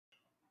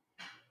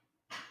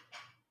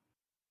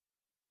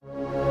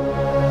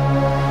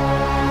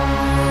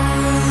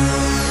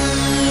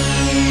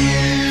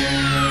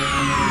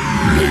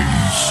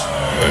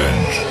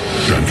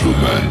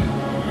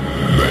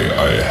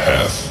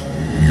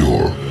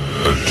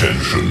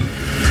Attention,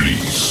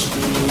 please.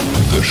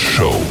 The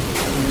show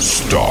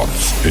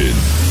starts in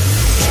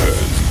 10,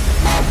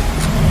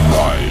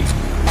 9,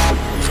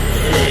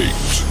 8,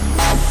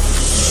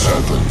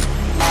 7,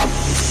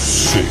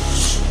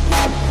 6,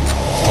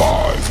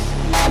 5,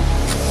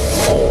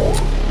 4,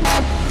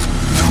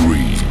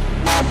 3,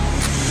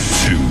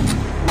 2,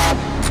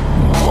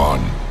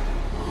 1,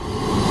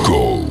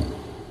 go.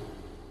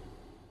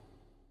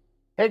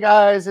 Hey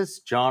guys, it's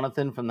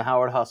Jonathan from the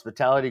Howard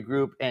Hospitality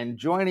Group, and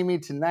joining me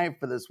tonight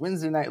for this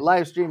Wednesday night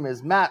live stream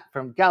is Matt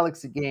from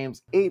Galaxy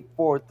Games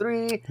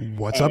 843.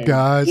 What's up,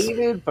 guys?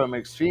 David from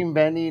Extreme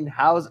Vending.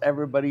 How's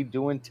everybody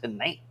doing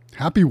tonight?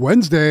 Happy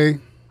Wednesday.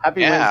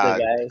 Happy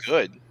Wednesday, guys.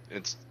 Good.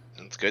 It's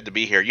good to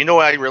be here. You know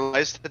what I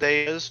realized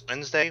today is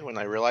Wednesday when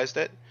I realized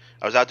it?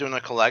 I was out doing a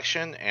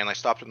collection and I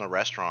stopped in the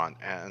restaurant,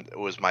 and it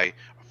was my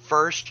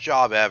first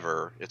job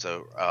ever. It's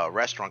a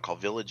restaurant called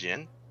Village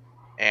Inn.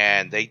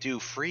 And they do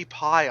free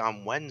pie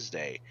on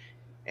Wednesday.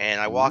 And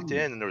I walked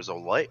in and there was a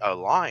line.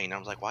 I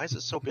was like, why is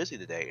it so busy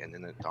today? And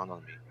then it dawned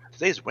on me,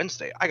 today's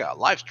Wednesday. I got a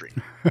live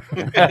stream.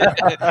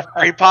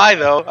 Free pie,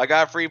 though. I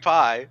got free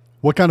pie.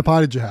 What kind of pie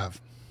did you have?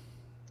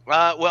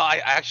 Well, I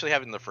actually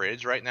have it in the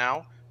fridge right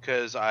now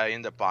because I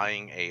ended up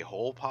buying a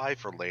whole pie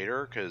for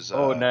later. Cause,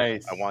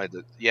 nice. I wanted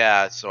to,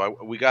 yeah. So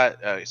we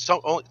got a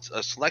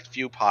select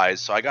few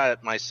pies. So I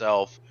got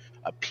myself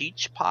a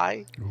peach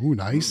pie. Ooh,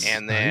 nice.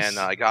 And then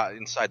I got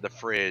inside the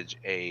fridge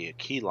a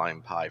key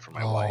lime pie for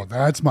my wife. Oh,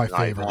 that's my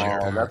favorite.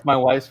 That's my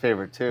wife's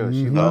favorite too.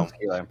 She loves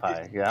key lime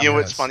pie. Yeah. You know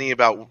what's funny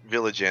about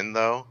Village Inn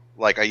though?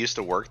 Like, I used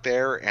to work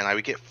there, and I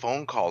would get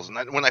phone calls. And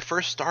when I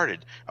first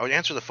started, I would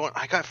answer the phone.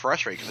 I got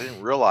frustrated because I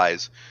didn't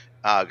realize,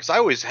 because I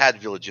always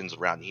had Village Inns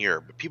around here,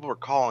 but people were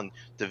calling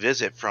to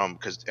visit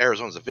because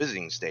Arizona's a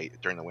visiting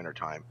state during the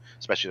wintertime,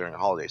 especially during the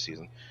holiday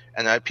season.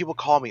 And people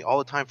call me all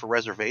the time for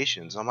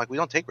reservations. And I'm like, we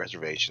don't take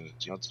reservations.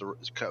 You know, it's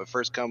the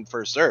first come,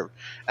 first serve.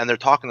 And they're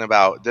talking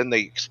about, then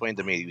they explained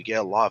to me, we get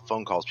a lot of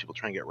phone calls, people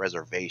trying to get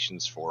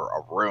reservations for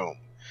a room.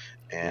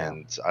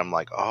 And I'm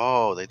like,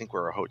 oh, they think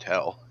we're a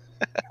hotel.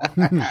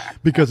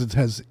 Because it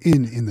has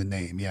in the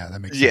name. Yeah,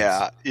 that makes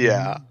sense.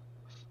 Yeah.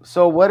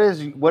 So what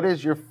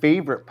is your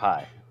favorite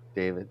pie,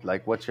 David?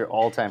 Like, what's your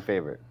all-time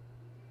favorite?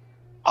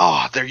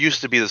 Oh, there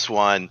used to be this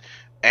one.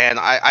 And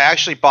I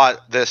actually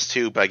bought this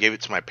too, but I gave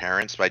it to my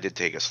parents, but I did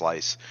take a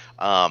slice.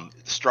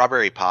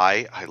 Strawberry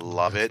pie. I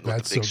love it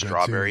with the big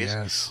strawberries. Too,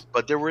 yes.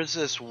 But there was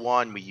this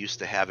one we used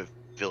to have at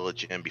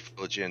Village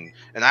Inn.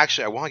 And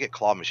actually, I want to get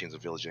claw machines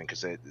at Village Inn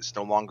because it's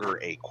no longer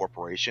a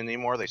corporation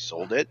anymore. They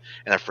sold it,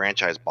 and a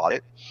franchise bought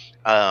it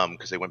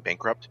because they went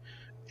bankrupt.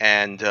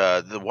 And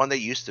the one they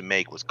used to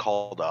make was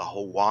called a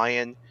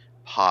Hawaiian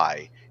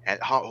pie, and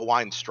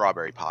Hawaiian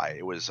strawberry pie.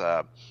 It was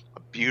a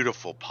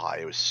beautiful pie.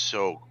 It was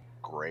so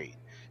great.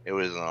 It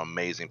was an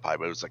amazing pie,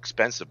 but it was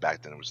expensive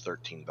back then. It was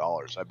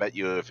 $13. I bet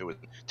you if it was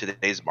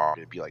today's market,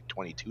 it'd be like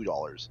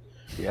 $22.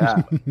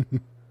 Yeah.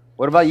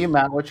 What about you,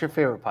 Matt? What's your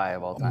favorite pie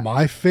of all time?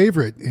 My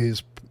favorite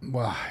is,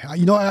 well,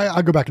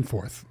 I go back and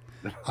forth.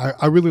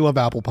 I really love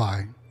apple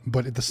pie,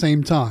 but at the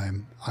same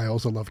time, I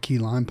also love key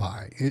lime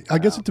pie. I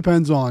guess it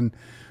depends on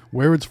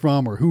where it's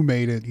from or who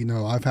made it. You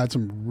know, I've had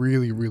some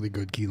really, really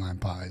good key lime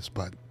pies,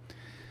 but,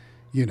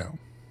 you know.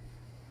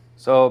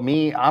 So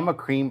I'm a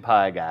cream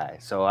pie guy.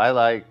 So I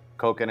like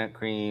coconut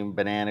cream,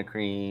 banana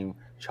cream,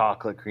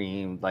 chocolate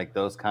cream, like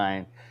those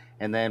kind.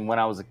 And then when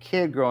I was a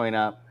kid growing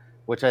up,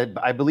 which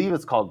I believe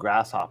it's called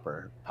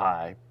grasshopper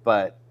pie,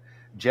 but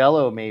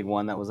Jell-O made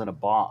one that was in a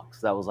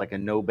box that was like a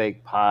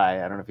no-bake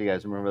pie. I don't know if you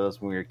guys remember those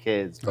when we were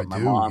kids, but my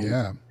mom used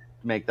to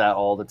make that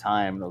all the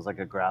time. It was like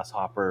a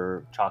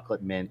grasshopper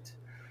chocolate mint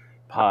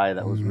pie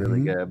that was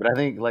really good. But I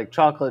think like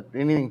chocolate,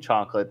 anything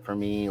chocolate for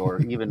me,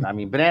 or even, I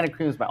mean, banana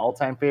cream is my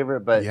all-time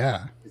favorite, but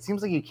it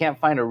seems like you can't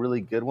find a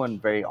really good one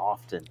very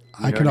often.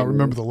 I cannot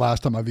remember the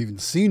last time I've even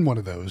seen one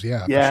of those.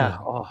 Yeah. For sure.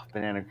 Oh,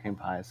 banana cream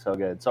pie is so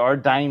good. So our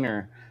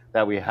diner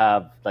that we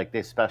have, like,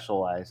 they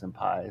specialize in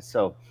pies.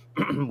 So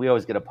we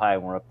always get a pie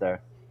when we're up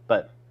there.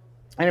 But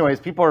anyways,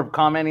 people are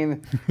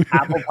commenting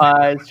apple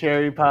pies,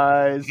 cherry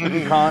pies,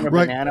 pecan or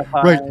banana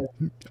pies. Right.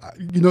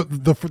 You know,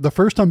 the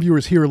first time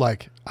viewers here,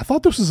 like, I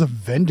thought this was a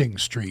vending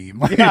stream.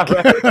 Like, yeah,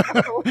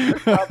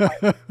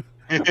 right.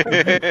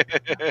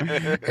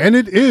 And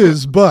it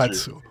is,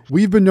 but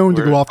we've been known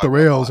to go off the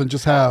rails and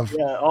just have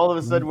all of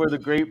a sudden we're the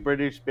Great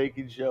British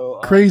Baking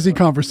Show. Crazy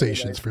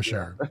conversations for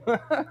sure.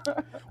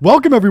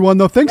 Welcome everyone,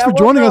 though. Thanks for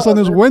joining us on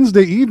this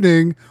Wednesday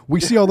evening.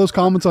 We see all those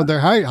comments on there.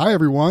 Hi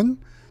everyone.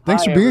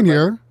 Thanks for being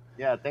here.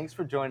 Yeah, thanks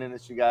for joining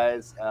us, you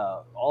guys.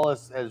 All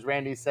us, as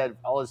Randy said,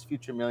 all us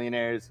future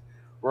millionaires.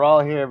 We're all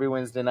here every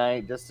Wednesday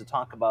night just to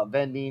talk about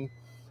vending,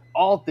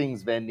 all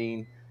things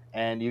vending.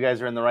 And you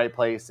guys are in the right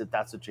place if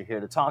that's what you're here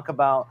to talk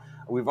about.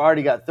 We've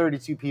already got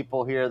 32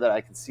 people here that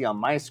I can see on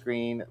my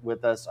screen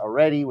with us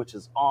already, which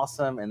is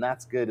awesome. And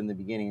that's good in the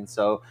beginning.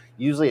 So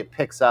usually it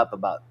picks up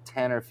about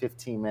 10 or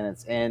 15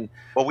 minutes in.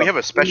 Well, we have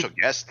a special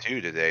guest too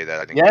today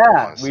that I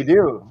think we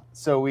do.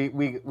 So we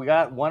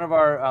got one of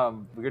our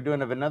we're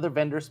doing another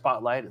vendor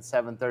spotlight at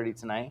 7:30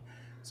 tonight.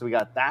 So we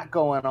got that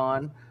going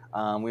on.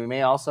 We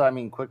may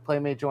also, Quick Play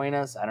may join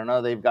us. I don't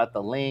know. They've got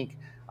the link.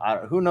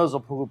 Who knows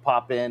who will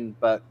pop in,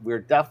 but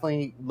we're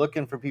definitely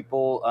looking for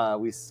people.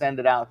 We send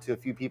it out to a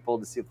few people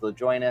to see if they'll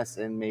join us,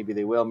 and maybe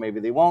they will, maybe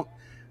they won't.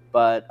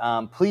 But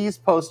please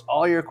post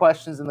all your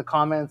questions in the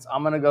comments.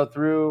 I'm going to go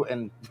through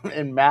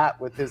and Matt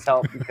with his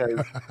help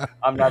because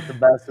I'm not the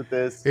best at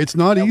this. It's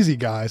not easy,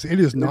 guys. It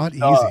is not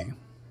easy.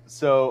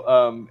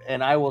 So,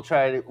 and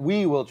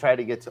we will try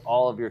to get to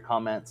all of your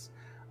comments.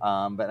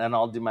 And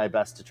I'll do my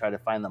best to try to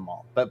find them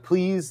all. But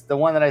please, the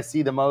one that I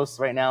see the most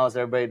right now is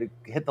everybody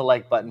to hit the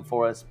like button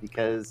for us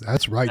because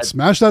that's right.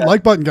 Smash that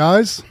like button,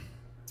 guys.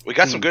 We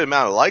got some good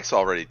amount of likes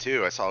already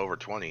too. I saw over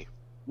 20.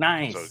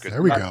 Nice. So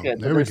there we go. There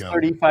we There's go.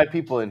 35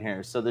 people in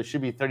here, so there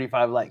should be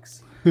 35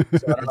 likes. So I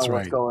don't know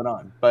what's going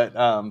on. But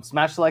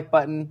smash the like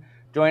button.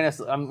 Join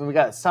us. We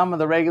got some of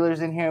the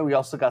regulars in here. We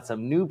also got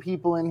some new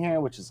people in here,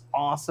 which is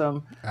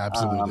awesome.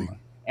 Absolutely.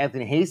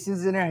 Anthony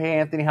Hastings in here. Hey,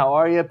 Anthony, how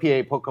are you?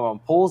 PA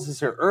Pokemon Polls is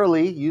here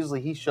early.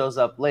 Usually he shows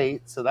up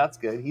late, so that's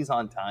good. He's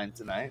on time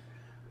tonight,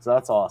 so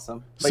that's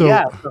awesome. But so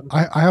yeah,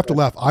 I have to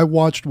laugh. I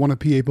watched one of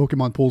PA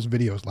Pokemon Polls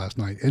videos last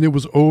night, and it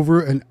was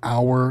over an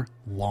hour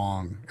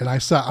long. And I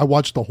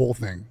watched the whole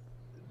thing.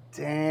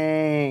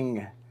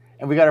 Dang.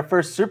 And we got our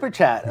first super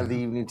chat of the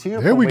evening,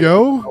 too. There we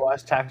go.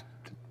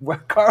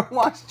 Car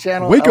Wash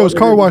Channel. Waco's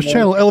Car Wash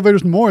Channel,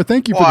 Elevators and More.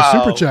 Thank you for the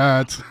super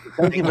chat.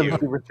 Thank you for the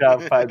super chat,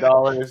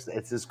 $5.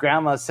 It's his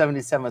grandma's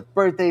 77th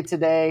birthday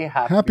today.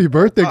 Happy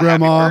birthday,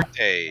 Grandma.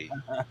 Happy birthday.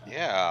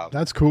 Yeah.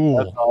 That's cool.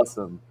 That's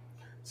awesome.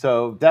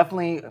 So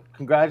definitely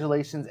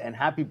congratulations and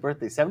happy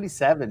birthday.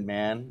 77,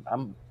 man.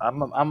 I'm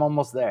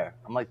almost there.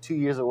 I'm like 2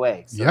 years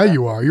away. So yeah,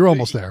 you are. You're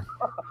almost there.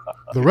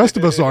 The rest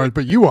of us aren't,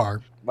 but you are.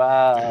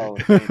 Wow.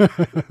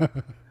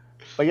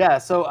 But yeah,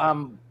 so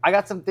I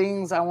got some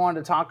things I wanted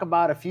to talk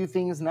about. A few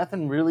things,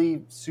 nothing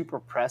really super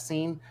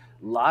pressing.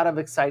 A lot of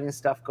exciting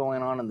stuff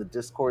going on in the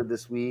Discord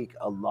this week.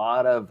 A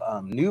lot of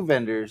new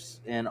vendors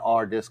in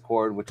our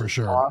Discord, which is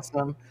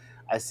awesome.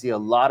 I see a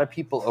lot of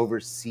people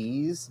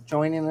overseas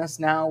joining us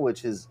now,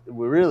 which is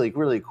really,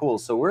 really cool.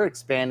 So we're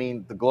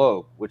expanding the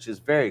globe, which is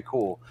very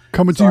cool.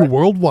 Coming to you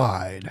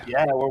worldwide.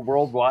 Yeah, we're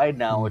worldwide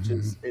now, which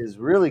is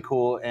really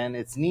cool. And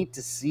it's neat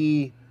to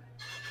see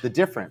the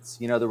difference,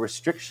 the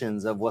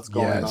restrictions of what's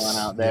going on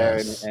out there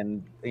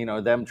and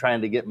them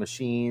trying to get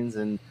machines.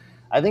 And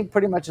I think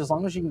pretty much as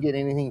long as you can get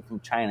anything from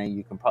China,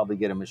 you can probably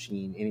get a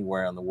machine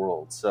anywhere in the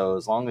world. So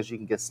as long as you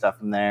can get stuff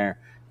from there,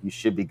 you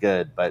should be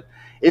good. But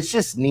it's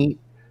just neat.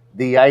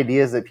 The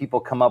ideas that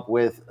people come up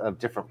with of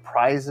different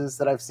prizes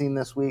that I've seen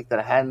this week that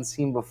I hadn't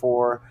seen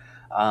before.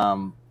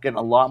 Getting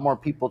a lot more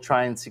people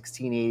trying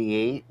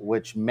 1688,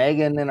 which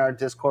Megan in our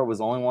Discord was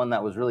the only one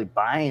that was really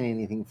buying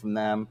anything from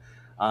them.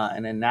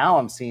 And then now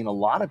I'm seeing a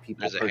lot of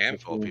people. There's a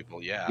handful of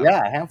people, Yeah,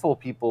 a handful of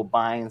people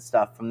buying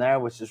stuff from there,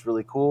 which is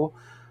really cool.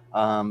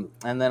 And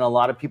then a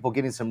lot of people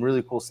getting some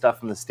really cool stuff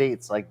from the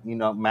States. Like,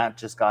 Matt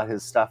just got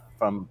his stuff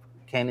from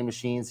Candy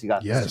Machines. He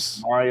got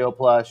this Mario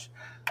plush.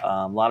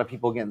 A lot of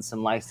people getting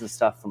some licensed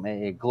stuff from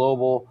AA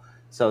Global.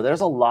 So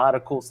there's a lot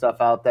of cool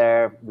stuff out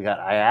there. We got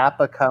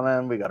IAPA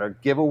coming. We got our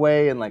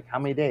giveaway in like how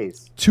many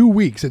days? 2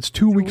 weeks. It's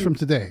 2 weeks from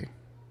today.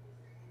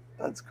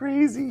 That's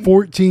crazy.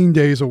 14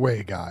 days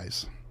away,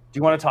 guys. Do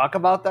you want to talk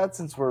about that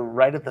since we're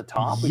right at the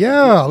top?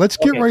 Yeah, let's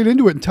get right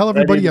into it and tell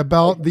everybody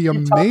about the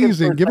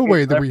amazing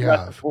giveaway that we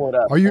have.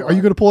 Are you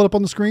going to pull it up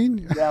on the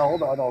screen? Yeah,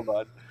 hold on.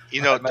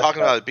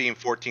 Talking about it being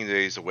 14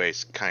 days away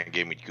kind of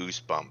gave me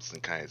goosebumps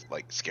and kind of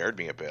like scared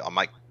me a bit. I'm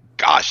like,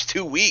 gosh,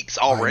 2 weeks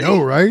already. I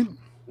know, right? Isn't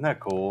that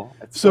cool?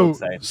 It's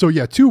so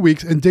yeah, 2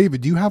 weeks. And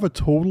David, do you have a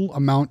total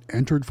amount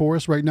entered for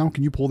us right now?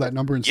 Can you pull that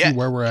number and see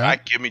where we're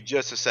at? Give me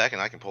just a second.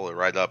 I can pull it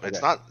right up. Okay.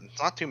 It's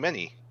not too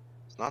many.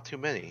 Not too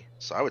many,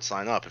 so I would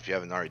sign up if you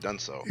haven't already done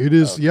so. It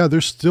is,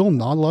 there's still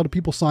not a lot of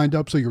people signed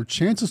up, so your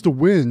chances to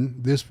win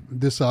this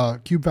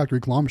Cube Factory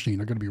claw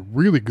machine are going to be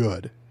really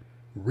good.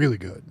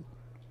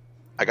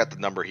 I got the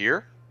number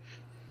here,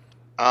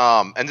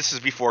 and this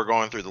is before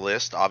going through the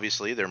list.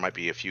 Obviously, there might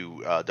be a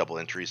few double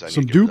entries.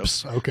 Some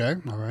dupes, okay,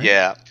 all right.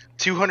 Yeah,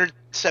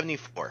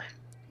 274.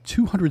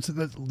 200.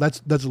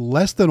 That's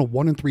less than a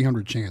 1 in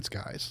 300 chance,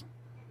 guys.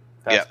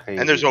 That's crazy.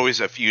 And there's always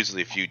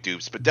usually a few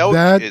dupes, but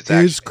that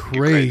is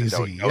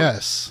crazy.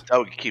 Yes,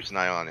 Doug keeps an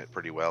eye on it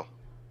pretty well.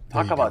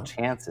 Talk about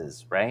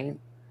chances, right?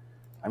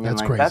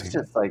 That's crazy. That's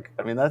just like,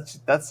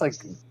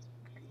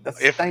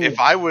 if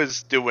I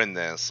was doing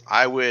this,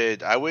 I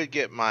would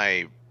get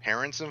my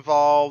parents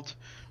involved.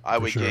 I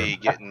would be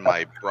getting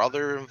my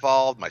brother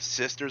involved, my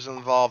sisters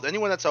involved,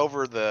 anyone that's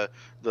over the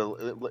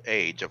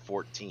age of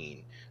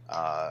 14.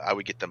 I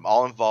would get them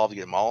all involved,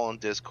 get them all on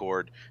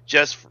Discord,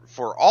 just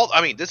for all.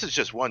 This is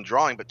just one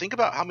drawing, but think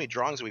about how many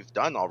drawings we've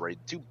done already.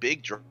 2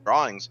 big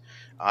drawings.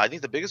 I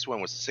think the biggest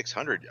one was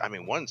 600.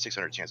 1 in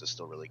 600 chance is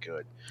still really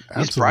good.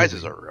 Absolutely. These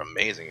prizes are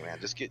amazing, man.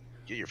 Just get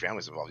your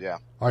families involved. Yeah.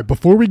 All right.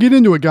 Before we get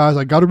into it, guys,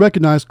 I got to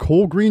recognize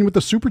Cole Green with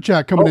the super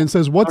chat coming in.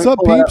 Says, "What's up,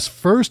 peeps?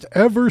 First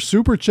ever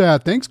super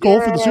chat. Thanks, Cole,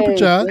 for the super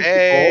chat.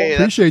 Hey,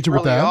 appreciate you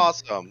with really that.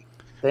 Awesome.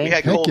 We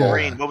had Thank Cold you.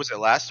 Green. What was it,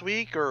 last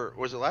week or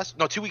was it last?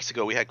 No, 2 weeks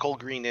ago. We had Cold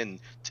Green in.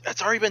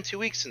 It's already been 2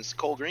 weeks since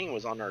Cold Green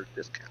was on our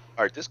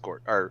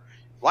Discord, our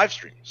live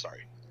stream.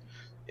 Sorry.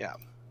 Yeah,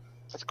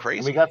 that's And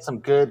crazy. we got some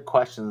good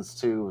questions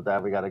too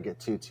that we got to get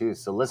to too.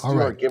 So let's All do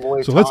our right.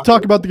 giveaway. So let's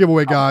talk about the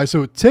giveaway, guys.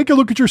 So take a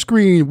look at your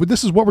screen.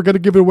 This is what we're going to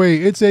give it away.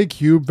 It's a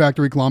Cube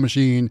Factory claw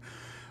machine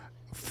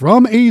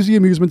from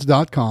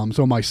azamusements.com.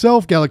 So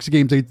myself, Galaxy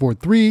Games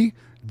 843,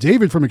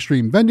 David from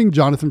Extreme Vending,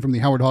 Jonathan from the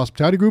Howard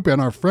Hospitality Group,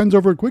 and our friends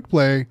over at Quick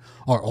Play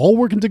are all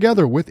working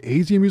together with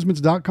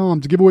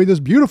azamusements.com to give away this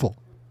beautiful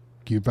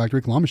Cube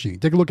Factory claw machine.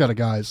 Take a look at it,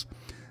 guys.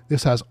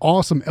 This has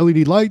awesome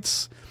LED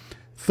lights,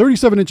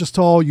 37 inches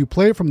tall. You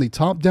play it from the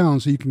top down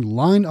so you can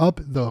line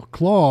up the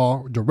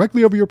claw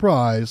directly over your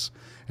prize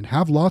and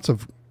have lots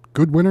of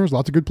good winners,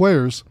 lots of good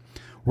players.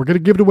 We're going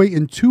to give it away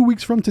in 2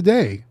 weeks from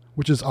today,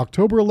 which is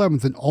October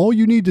 11th, and all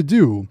you need to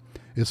do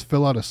is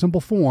fill out a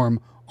simple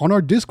form on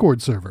our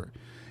Discord server.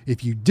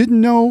 If you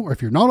didn't know, or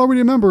if you're not already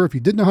a member, if you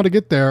didn't know how to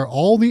get there,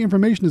 all the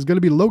information is going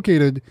to be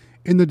located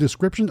in the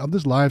description of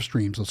this live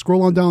stream. So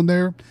scroll on down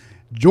there,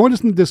 join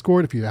us in the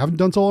Discord if you haven't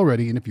done so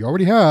already, and if you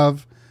already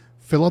have,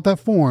 fill out that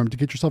form to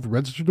get yourself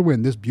registered to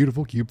win this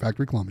beautiful Cube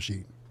Factory claw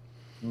machine.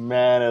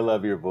 Man, I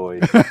love your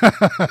voice. You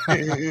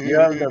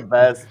have the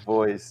best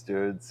voice,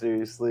 dude.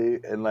 Seriously,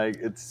 and like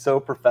it's so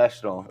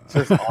professional. It's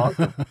just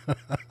awesome.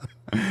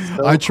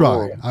 So I try.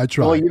 cool. I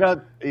try. Well, you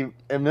know,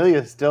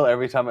 Amelia still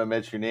every time I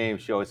mention your name,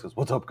 she always goes,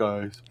 "What's up,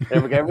 guys?"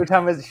 Every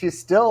time she's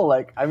still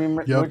like, I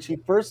mean, Yep. when she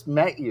first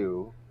met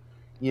you,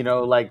 you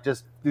know, like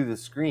just through the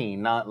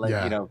screen, not like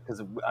Yeah. you know,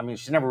 because I mean,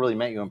 she never really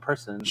met you in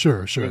person.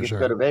 Sure. We get to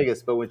go to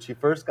Vegas, but when she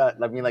first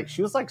got, I mean, like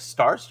she was like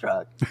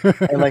starstruck,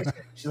 and like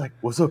she's like,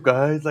 "What's up,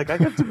 guys?" Like I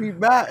got to meet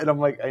Matt, and I'm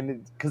like,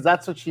 because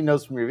that's what she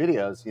knows from your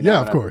videos. You know? Yeah,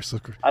 And of course.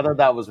 I thought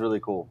that was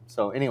really cool.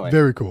 So anyway,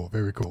 Very cool.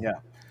 Very cool. Yeah.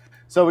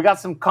 So we got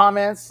some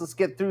comments. Let's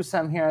get through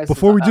some here.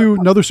 Before we do,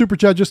 another super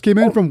chat just came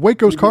in from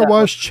Waco's Car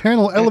Wash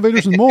Channel,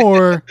 Elevators and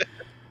More.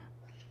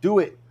 Do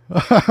it.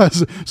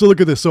 So look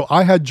at this. So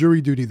I had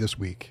jury duty this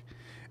week,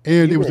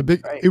 and You it was a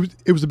did, big right.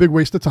 it was a big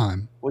waste of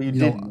time. Well, you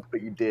know, didn't,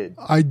 but you did.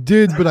 I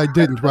did, but I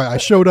didn't. Right? I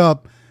showed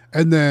up,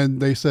 and then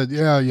they said,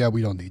 "Yeah,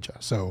 we don't need you."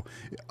 So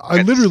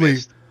I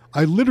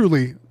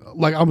literally,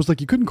 like, I was like,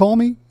 "You couldn't call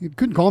me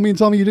and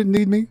tell me you didn't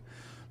need me."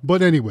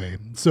 But anyway,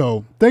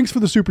 so thanks for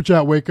the super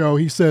chat, Waco.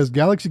 He says,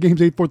 Galaxy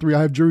Games 843,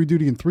 I have jury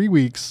duty in 3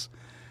 weeks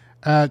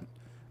at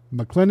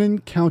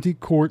McLennan County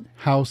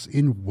Courthouse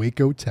in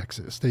Waco,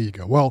 Texas. There you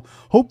go. Well,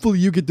 hopefully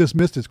you get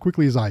dismissed as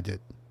quickly as I did.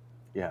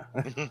 Yeah.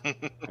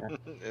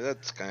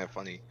 That's kind of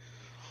funny.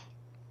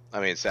 I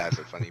mean, it's sad,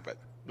 it's funny, but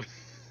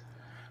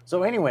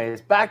So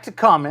anyways, back to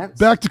comments.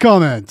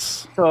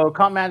 So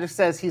Comp Magic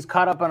says he's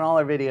caught up on all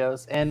our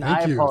videos, and I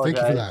apologize. Thank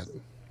you for that.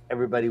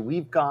 Everybody,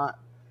 we've got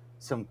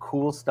some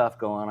cool stuff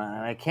going on,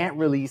 and I can't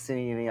release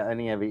any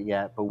of it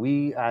yet, but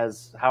we,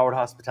 as Howard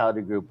Hospitality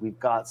Group, we've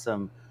got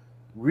some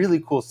really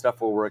cool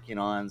stuff we're working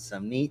on,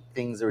 some neat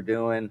things we're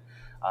doing.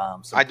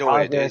 Some I know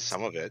what it projects. is,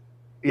 some of it.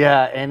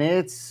 Yeah, and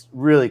it's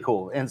really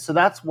cool. And so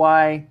that's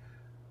why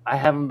I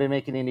haven't been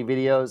making any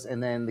videos.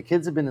 And then the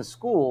kids have been in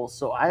school,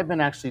 so I've been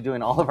actually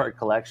doing all of our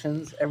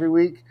collections every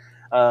week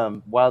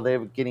while they're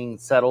getting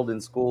settled in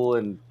school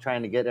and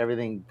trying to get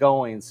everything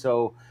going.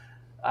 So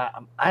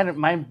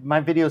my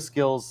video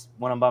skills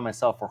when I'm by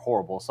myself are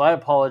horrible. So I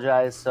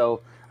apologize.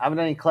 So I haven't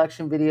done any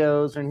collection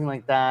videos or anything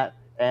like that.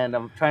 And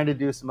I'm trying to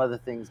do some other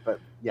things, but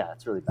yeah,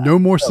 it's really bad. No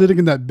more sitting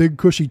in that big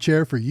cushy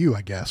chair for you,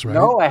 I guess, right?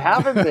 No, I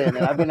haven't been.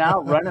 And I've been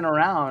out running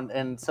around.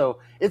 And so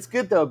it's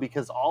good, though,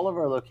 because all of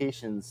our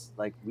locations,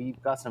 like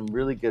we've got some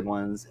really good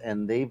ones,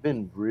 and they've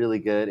been really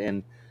good.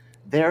 And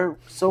they're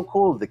so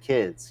cool, the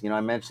kids. You know,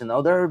 I mentioned,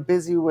 they're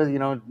busy with,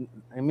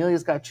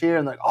 Amelia's got cheer,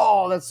 and like,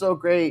 oh, that's so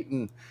great.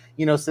 And,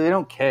 so they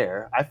don't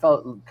care. I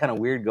felt kind of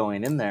weird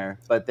going in there,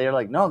 but they're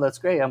like, no, that's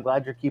great. I'm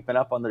glad you're keeping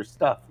up on their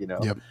stuff,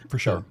 Yep, for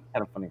sure. So,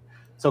 kind of funny.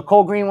 So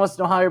Cole Green wants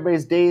to know how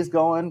everybody's day is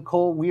going.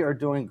 Cole, we are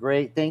doing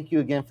great. Thank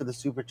you again for the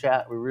super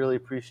chat. We really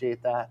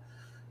appreciate that.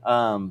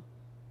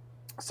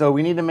 So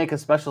we need to make a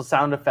special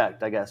sound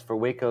effect, I guess, for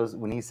Waco's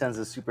when he sends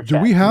a super chat.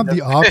 Do we have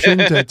the option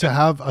to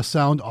have a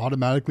sound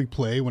automatically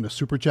play when a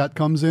super chat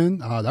comes in?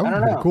 That would be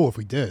pretty cool if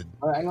we did.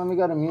 All right, let me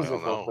go to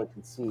music real quick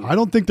and see. I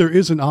don't think there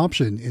is an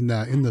option in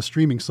the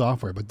streaming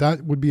software, but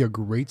that would be a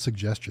great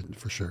suggestion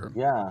for sure.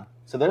 Yeah.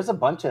 So there's a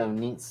bunch of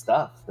neat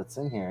stuff that's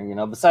in here,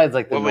 besides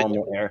like the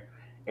normal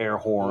air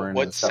horn.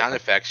 What sound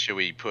effects should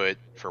we put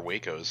for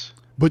Waco's?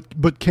 But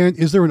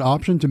is there an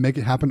option to make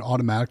it happen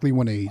automatically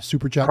when a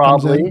super chat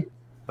comes in? Probably.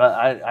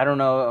 But I don't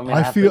know. I mean,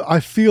 I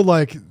feel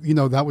like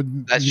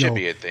that should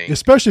be a thing,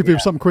 especially if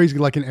there's something crazy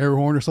like an air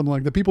horn or something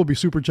like that. People would be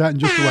super chatting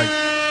just to like,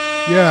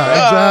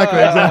 yeah,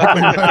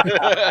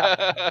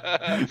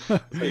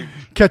 exactly.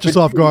 Catch us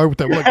off guard with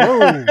that. We're like,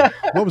 whoa,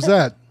 what was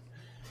that?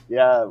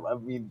 Yeah, I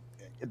mean,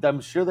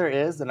 I'm sure there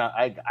is, and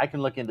I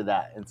can look into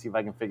that and see if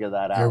I can figure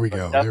that out. There we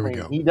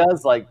go. He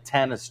does like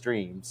 10 a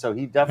stream, so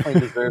he definitely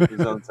deserves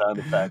his own sound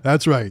effect.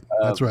 That's right.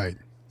 That's right.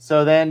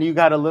 So then you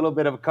got a little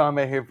bit of a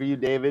comment here for you,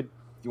 David.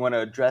 You want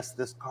to address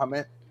this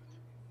comment?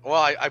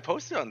 Well, I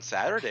posted on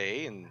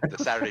Saturday and the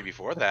Saturday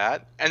before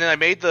that, and then I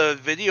made the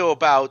video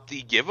about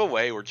the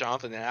giveaway where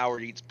Jonathan and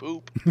Howard eats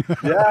poop.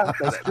 Yeah,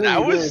 that's true. That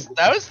you was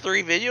did.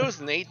 3 videos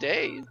in 8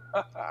 days.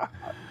 Of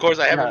course,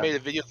 I haven't made a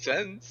video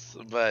since,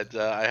 but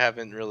I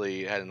haven't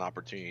really had an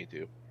opportunity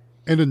to.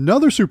 And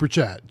another super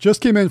chat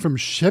just came in from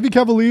Chevy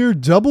Cavalier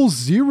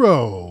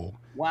 00.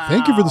 Wow.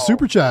 Thank you for the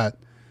super chat.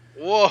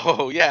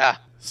 Whoa, yeah.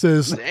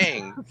 Says,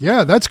 Dang.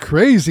 yeah, that's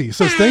crazy.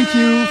 Says, thank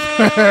you.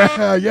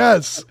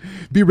 Yes.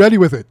 Be ready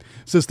with it.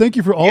 Says, thank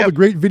you for all the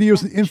great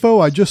videos and info.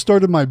 I just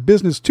started my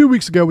business 2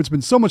 weeks ago. It's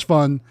been so much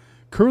fun.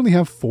 Currently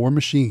have 4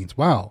 machines.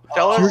 Wow.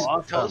 Tell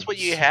awesome. us what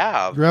you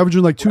have. You're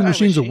averaging like 2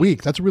 machines a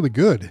week. That's really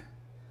good.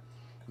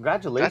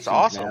 Congratulations. That's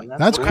awesome. Man.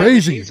 That's What crazy. kind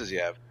of machines does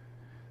you have?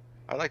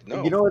 I like to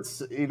know.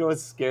 You know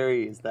what's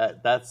scary is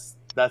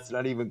that's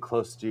not even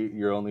close to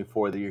your only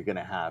 4 that you're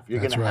gonna have. You're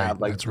That's gonna right. have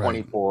like That's right.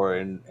 24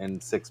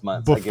 in 6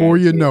 months. I Before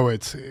you guarantee know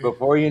it.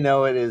 Before you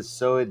know it is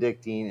so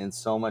addicting and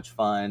so much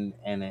fun,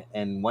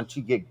 and once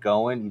you get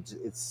going,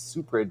 it's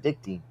super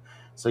addicting.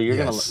 So you're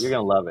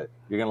gonna love it.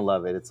 You're gonna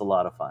love it. It's a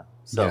lot of fun.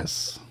 So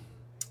Yes.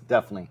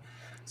 definitely.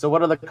 So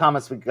what other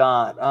comments we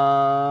got?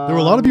 There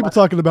were a lot of people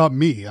talking about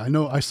me. I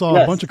know I saw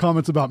a bunch of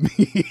comments about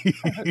me.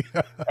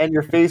 And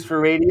your face for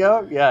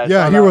radio? Yeah.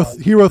 Yeah,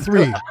 Hero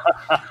 3.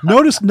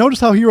 Notice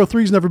how Hero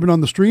 3's never been on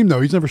the stream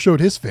though. He's never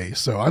showed his face,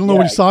 so I don't know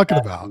what he's talking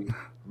about.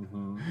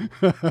 Mm-hmm.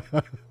 It's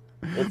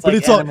But like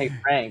it's all- Anime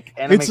Frank.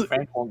 Anime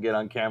Frank won't get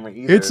on camera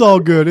either. It's all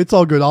good. It's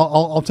all good.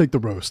 I'll take the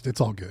roast.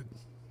 It's all good.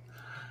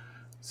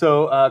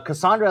 So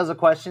Cassandra has a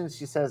question.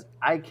 She says,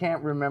 I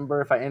can't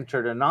remember if I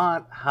entered or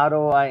not. How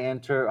do I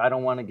enter? I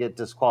don't want to get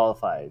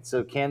disqualified.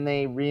 So can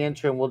they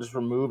re-enter and we'll just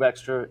remove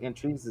extra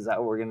entries? Is that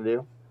what we're going to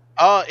do?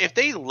 If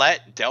they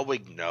let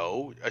Delwig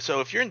know, so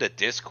if you're in the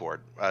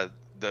Discord,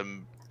 the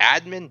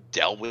admin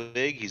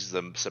Delwig, he's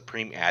the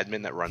supreme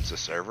admin that runs the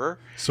server.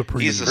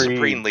 He's the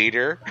supreme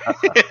leader.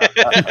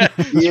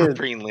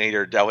 Supreme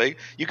leader Delwig.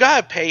 You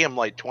gotta pay him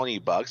like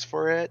 $20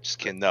 for it. Just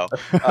kidding, no.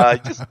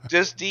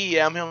 Just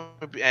DM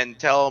him and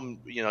tell him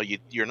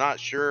you're not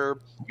sure,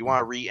 you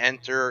want to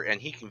re-enter,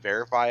 and he can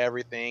verify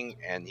everything,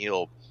 and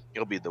he'll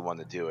be the one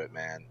to do it,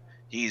 man.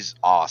 He's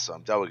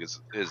awesome. Delwig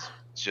is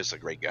just a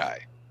great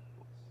guy.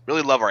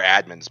 Really love our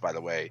admins, by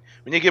the way.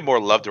 We need to give more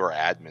love to our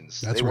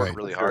admins. They work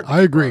really hard.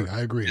 I agree.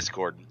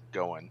 Discord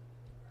going.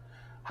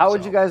 How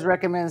would you guys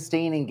recommend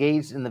staying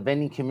engaged in the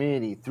vending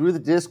community through the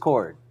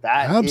Discord?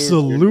 That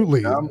Absolutely.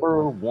 is your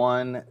number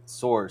one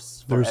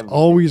source. There's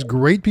always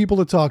great people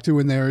to talk to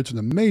in there. It's an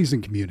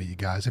amazing community, you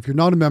guys. If you're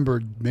not a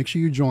member, make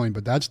sure you join.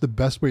 But that's the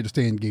best way to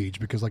stay engaged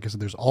because, like I said,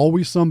 there's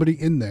always somebody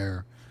in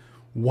there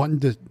wanting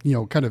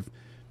to, kind of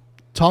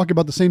talk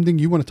about the same thing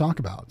you want to talk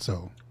about.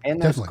 So. And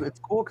it's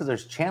cool because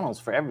there's channels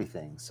for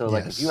everything. So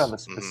like if you have a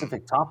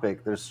specific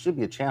topic, there should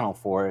be a channel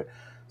for it.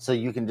 So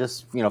you can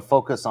just,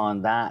 focus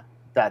on that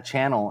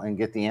channel and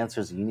get the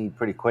answers that you need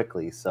pretty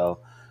quickly. So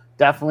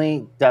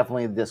definitely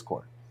the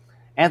Discord.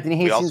 Anthony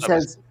Hastings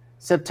says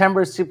September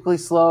is typically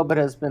slow, but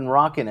has been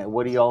rocking it.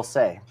 What do you all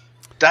say?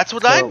 That's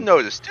what I've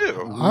noticed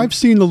too. I've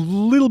seen a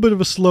little bit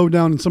of a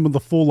slowdown in some of the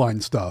full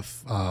line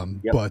stuff,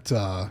 but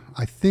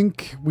I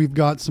think we've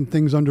got some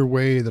things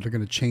underway that are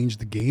going to change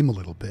the game a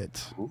little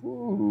bit.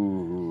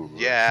 Ooh.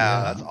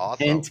 Yeah, that's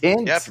awesome.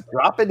 Hints.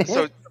 Dropping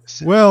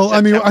hints. Well, I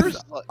mean,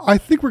 I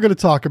think we're going to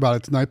talk about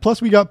it tonight. Plus,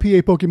 we got PA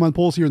Pokemon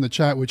Pulse here in the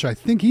chat, which I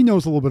think he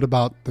knows a little bit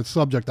about the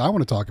subject I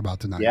want to talk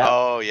about tonight. Yeah.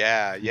 Oh,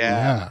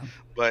 yeah.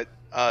 But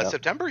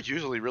September is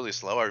usually really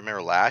slow. I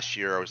remember last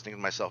year I was thinking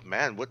to myself,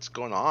 man, what's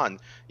going on?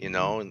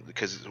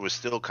 Because it was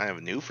still kind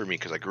of new for me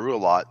because I grew a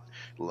lot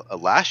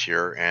last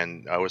year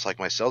and I was like,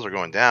 my sales are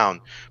going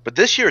down. But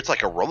this year it's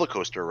like a roller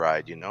coaster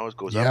ride, it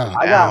goes up and down.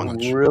 I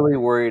got really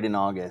worried in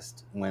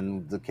August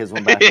when the kids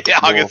went back to school.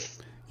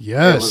 August.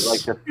 Yes. It was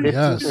like the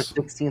 15th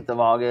or 16th of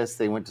August.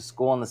 They went to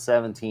school on the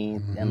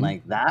 17th. And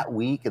like that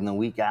week and the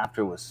week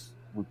after was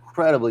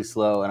incredibly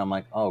slow, and I'm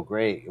like, oh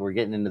great, we're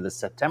getting into the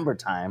September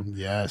time.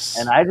 Yes.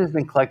 And I've just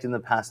been collecting the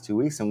past 2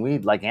 weeks, and we,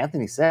 like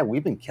Anthony said,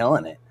 we've been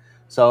killing it.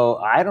 So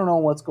I don't know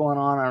what's going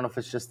on. I don't know if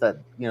it's just that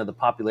the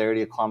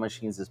popularity of claw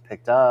machines has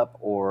picked up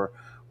or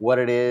what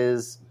it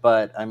is,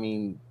 but I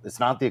mean, it's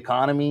not the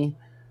economy,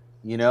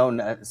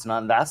 it's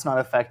not, that's not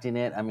affecting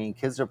it. I mean,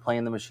 kids are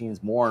playing the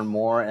machines more and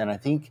more, and I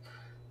think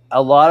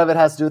a lot of it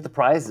has to do with the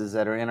prizes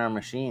that are in our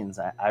machines.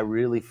 I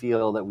really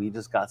feel that we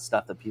just got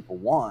stuff that people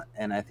want,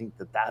 and I think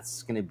that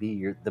that's going to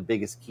be the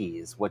biggest key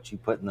is what you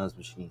put in those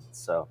machines.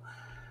 So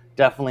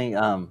definitely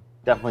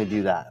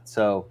do that.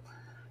 So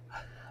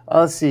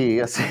let's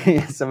see.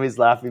 Somebody's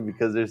laughing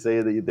because they're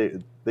saying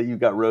that you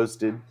got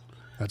roasted.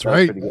 That's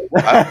right.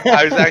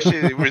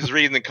 I was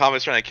reading the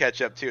comments trying to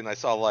catch up too, and I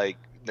saw like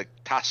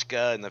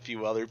Tasca and a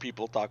few other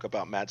people talk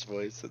about Matt's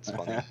voice. It's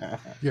funny.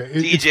 Yeah,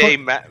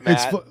 DJ Matt.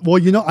 Well,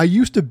 I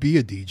used to be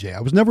a DJ. I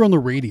was never on the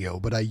radio,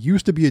 but I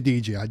used to be a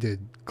DJ. I did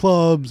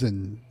clubs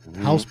and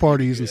house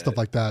parties and stuff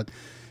like that.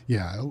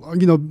 Yeah,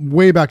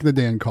 way back in the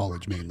day in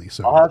college mainly.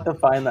 So I'll have to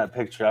find that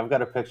picture. I've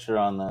got a picture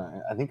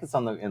I think it's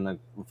in the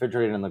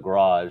refrigerator in the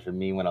garage of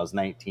me when I was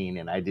 19,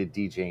 and I did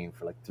DJing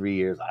for like 3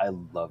 years. I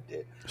loved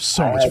it.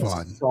 so I much had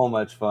fun. so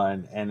much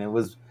fun, and it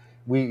was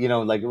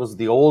it was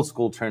the old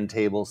school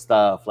turntable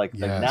stuff. Like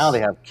now they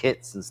have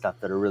kits and stuff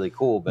that are really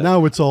cool. But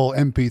now it's all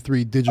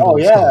MP3 digital. Oh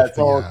yeah, stuff, it's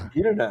all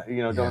computer,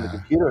 going to the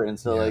computer, and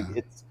so like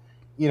it's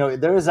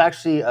there is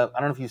actually I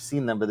don't know if you've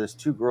seen them, but there's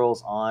two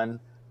girls on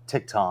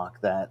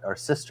TikTok that are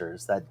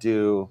sisters that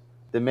do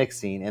the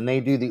mixing, and they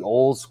do the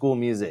old school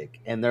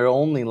music, and they're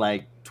only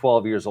like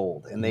 12 years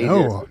old, and they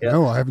no,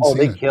 I haven't seen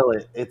it. They kill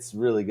it. It's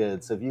really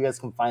good. So if you guys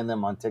can find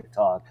them on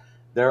TikTok,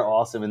 they're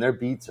awesome, and their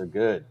beats are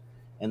good.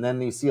 And then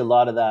you see a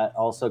lot of that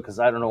also, because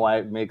I don't know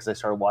why, maybe because I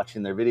started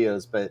watching their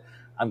videos, but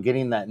I'm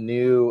getting that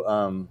new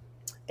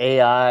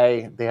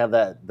AI. They have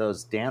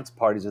those dance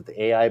parties with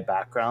the AI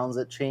backgrounds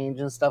that change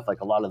and stuff.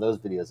 Like a lot of those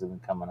videos have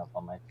been coming up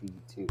on my feed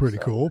too. Pretty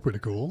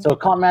cool. So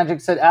Comp Magic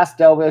said, ask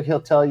Delville.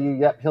 He'll tell you.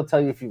 Yep, he'll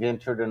tell you if you've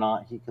entered or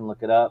not. He can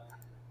look it up.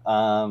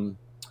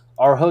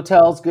 Our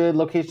hotel's good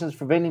locations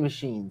for vending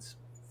machines.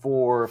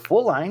 For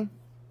full line,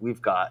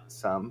 we've got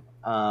some,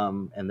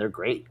 and they're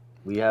great.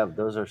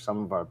 Those are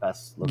some of our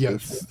best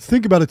locations. Yeah,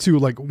 think about it too.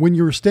 Like when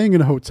you're staying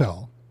in a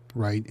hotel,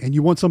 right, and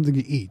you want something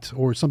to eat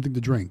or something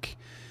to drink.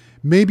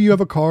 Maybe you have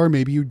a car,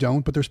 maybe you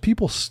don't, but there's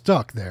people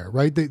stuck there,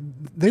 right? They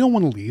don't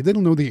want to leave. They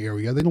don't know the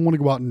area. They don't want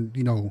to go out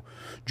and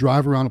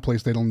drive around a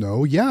place they don't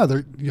know. Yeah,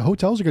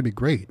 hotels are going to be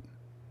great.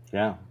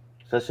 Yeah,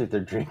 especially if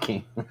they're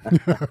drinking.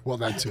 Well,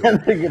 that too.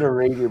 And they're going to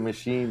rate your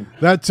machine.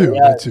 That too.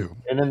 Yeah, that too.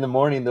 And in the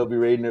morning they'll be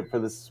rating it for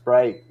the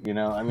Sprite.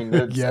 I mean,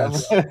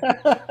 yes.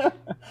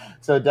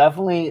 So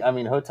definitely, I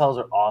mean, hotels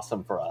are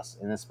awesome for us,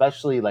 and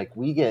especially like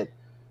we get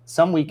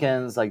some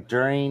weekends like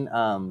during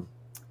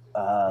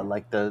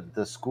like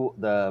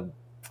the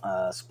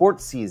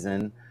sports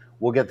season,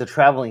 we'll get the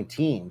traveling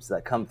teams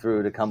that come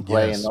through to come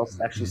play, and they'll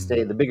actually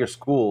stay. The bigger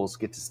schools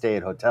get to stay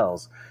at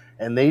hotels,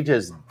 and they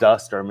just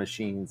dust our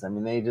machines. I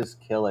mean, they just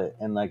kill it,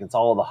 and like it's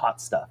all the hot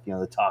stuff, the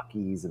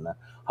Takis and the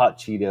hot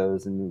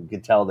Cheetos, and you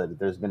can tell that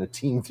there's been a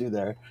team through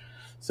there.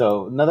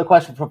 So another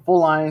question from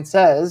Full Line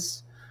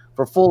says,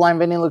 for full line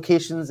vending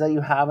locations that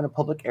you have in a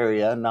public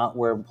area, not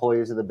where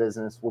employees of the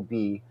business will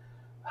be,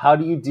 how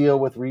do you deal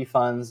with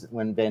refunds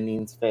when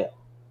vends fail?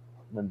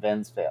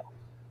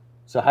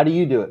 So how do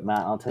you do it, Matt?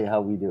 I'll tell you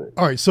how we do it.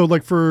 All right. So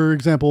like, for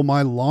example,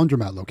 my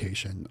laundromat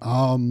location,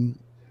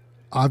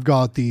 I've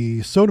got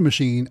the soda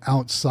machine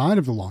outside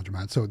of the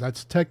laundromat. So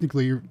that's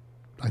technically,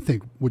 I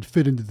think, would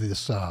fit into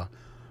this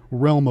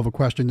realm of a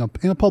question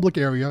in a public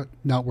area,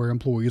 not where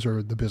employees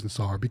or the business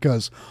are,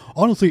 because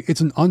honestly,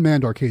 it's an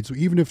unmanned arcade. So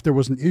even if there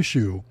was an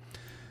issue,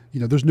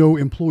 there's no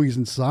employees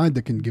inside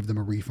that can give them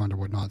a refund or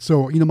whatnot.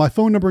 So, my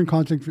phone number and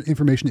contact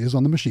information is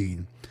on the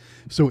machine.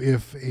 So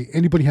if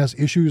anybody has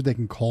issues, they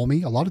can call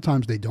me. A lot of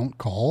times they don't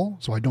call,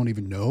 so I don't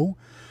even know.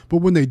 But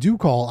when they do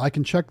call, I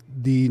can check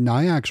the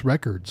NIAX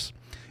records.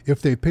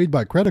 If they've paid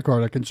by credit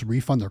card, I can just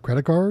refund their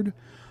credit card.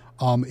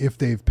 If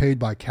they've paid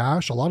by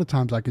cash, a lot of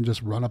times I can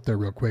just run up there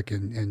real quick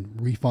and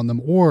refund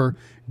them, or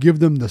give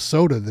them the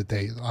soda that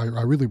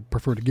I really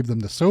prefer to give them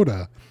the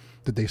soda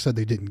that they said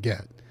they didn't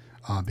get,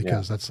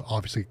 because that's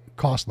obviously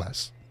cost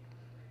less.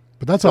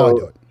 But that's how I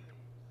do it.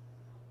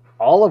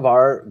 All of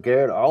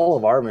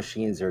our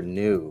machines are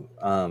new,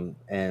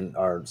 and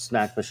our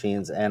snack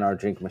machines and our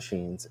drink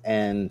machines,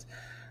 and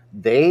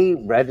they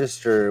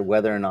register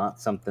whether or not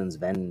something's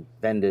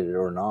vended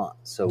or not.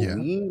 So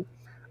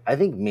I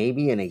think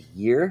maybe in a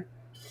year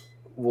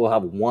we'll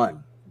have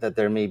one that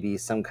there may be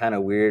some kind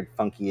of weird,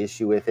 funky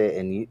issue with it.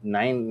 And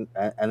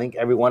I think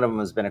every one of them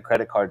has been a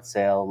credit card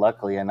sale,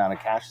 luckily, and not a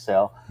cash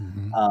sale.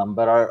 Mm-hmm.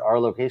 But our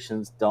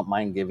locations don't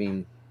mind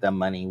giving them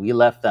money. We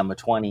left them a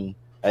 20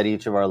 at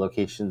each of our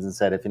locations and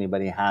said, if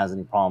anybody has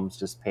any problems,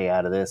 just pay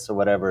out of this or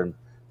whatever. And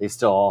they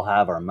still all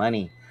have our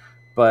money.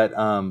 But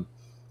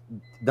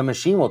the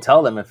machine will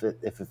tell them if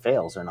it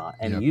fails or not.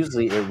 And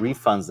usually it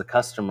refunds the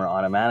customer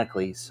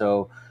automatically.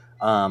 So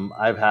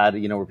I've had,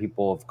 where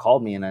people have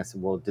called me and I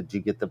said, well, did you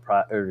get the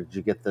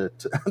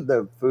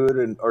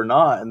food or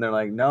not? And they're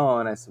like, no.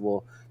 And I said,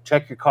 well,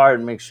 check your card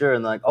and make sure.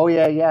 And they're like, oh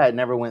yeah, it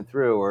never went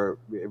through or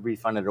it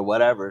refunded or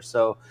whatever.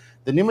 So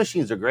the new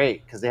machines are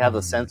great because they have the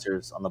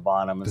sensors on the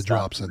bottom. And the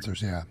drop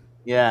sensors, yeah.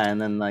 Yeah,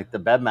 and then like the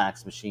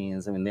BevMax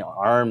machines, I mean, the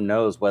arm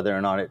knows whether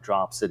or not it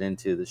drops it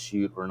into the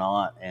chute or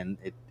not. And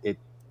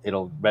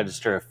it'll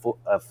register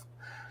a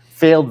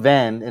failed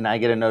vend and I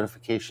get a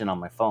notification on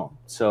my phone.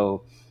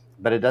 So...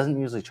 but it doesn't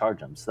usually charge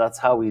them. So that's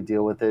how we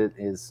deal with it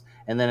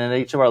and then at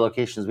each of our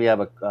locations, we have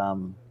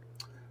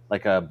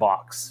like a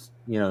box,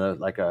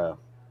 like a,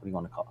 what do you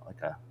want to call it?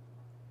 Like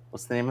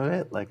what's the name of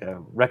it? Like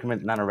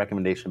not a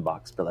recommendation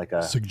box, but like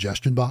a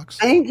suggestion box.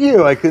 Thank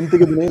you. I couldn't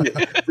think of the name.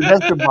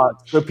 Suggestion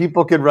box. So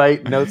people could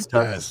write notes to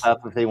us stuff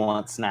if they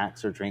want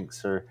snacks or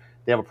drinks or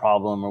they have a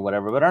problem or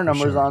whatever, but our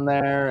number's on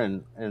there.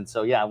 And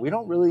so, yeah, we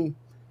don't really,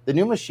 the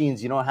new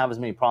machines, you don't have as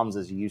many problems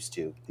as you used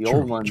to. The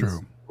old ones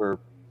were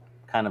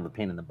kind of a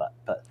pain in the butt.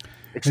 But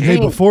And hey,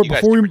 before You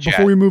guys before we super chat.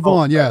 before we move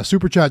on, yeah,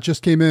 super chat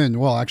just came in.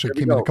 Well, actually, it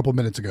There we came in a go. couple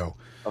minutes ago.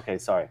 Okay,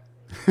 sorry.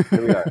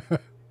 Here we are.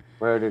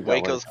 Where did it go?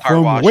 Waco's car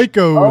From wash.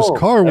 Waco's Oh,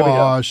 Car there we go.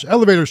 Wash,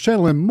 Elevators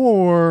Channel, and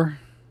more.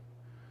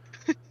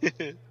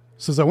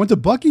 Says I went to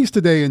Buc-ee's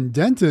today in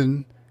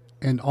Denton,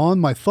 and on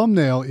my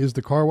thumbnail is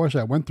the car wash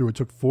I went through. It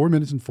took 4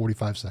 minutes and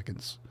 45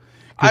 seconds.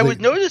 I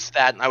would notice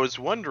that, and I was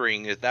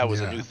wondering if that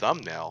was Yeah. a new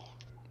thumbnail.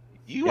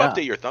 You Yeah.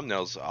 update your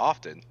thumbnails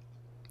often.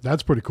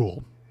 That's pretty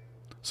cool.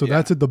 So Yeah.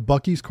 that's at the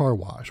Buc-ee's Car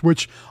Wash,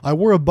 which I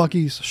wore a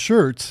Buc-ee's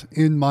shirt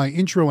in my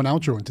intro and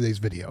outro in today's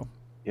video.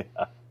 Yeah.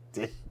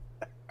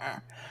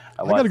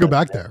 I got to go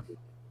back there.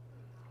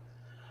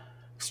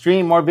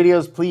 Stream more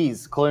videos,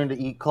 please. According to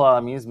Eat Claw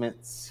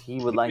Amusements, he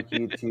would like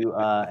you to,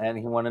 and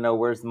he want to know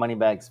where's the money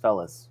bags,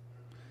 fellas.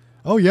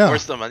 Oh yeah,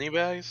 Where's the money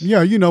bags?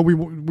 yeah. You know,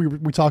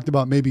 we talked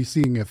about maybe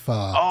seeing if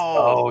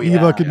Oh, Eva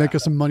yeah. could make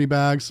us some money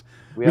bags.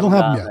 We don't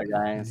haven't have gotten them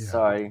there, yet. guys. Yeah.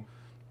 Sorry.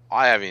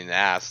 I haven't even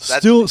asked.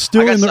 Still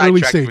I got in the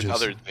early sidetracked with stages.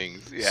 Other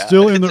things. Yeah.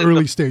 Still in the It's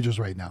early stages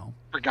right now.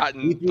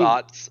 forgotten E3.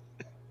 thoughts.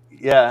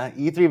 Yeah,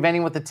 E3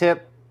 Vending with the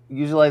tip.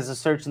 Utilize the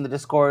search in the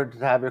Discord to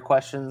have your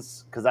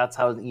questions, because that's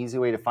how an easy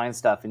way to find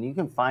stuff, and you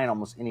can find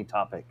almost any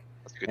topic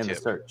That's a good in the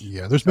tip. search.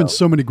 Yeah, there's been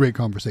so many great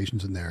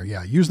conversations in there.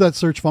 Yeah, use that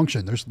search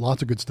function. There's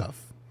lots of good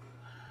stuff.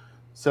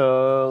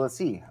 So let's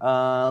see.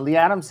 Lee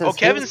Adams says, Oh,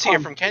 Kevin's "Here's here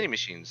from Candy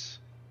Machines.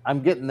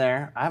 I'm getting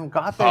there. I haven't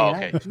got there Oh,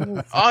 yet. okay.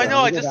 Jeez. Oh, I know.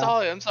 I Let me just go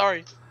saw it. I'm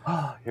sorry.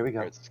 down. Here we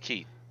go. It's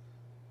Keith.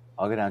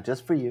 I'll go down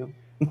just for you.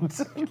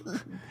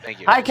 Thank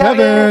you. Hi, Kevin,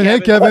 Kevin. hey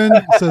Kevin,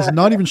 says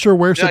not even sure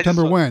where Yeah, I just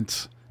September saw-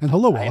 went. And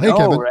hello all. I Hey know,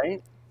 Kevin.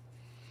 right?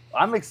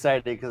 I'm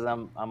excited because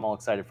I'm all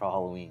excited for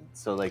Halloween.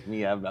 So like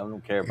me, I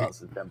don't care about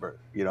September.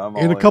 You know, I'm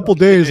In a always- couple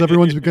days,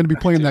 everyone's going to be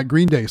playing that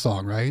Green Day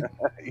song, right?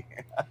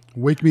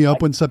 Wake me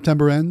up when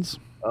September ends.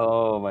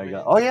 Oh my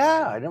god. Oh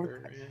yeah, I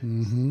never.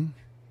 Mm-hmm.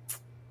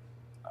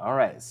 All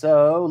right.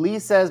 So Lee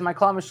says my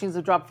claw machines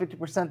have dropped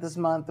 50% this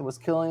month. It was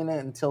killing it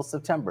until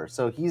September.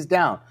 So he's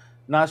down.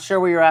 Not sure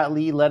where you're at,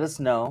 Lee. Let us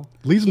know.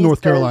 Lee's in He North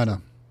says-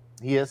 Carolina.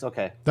 He is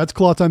okay. That's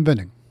Claw Time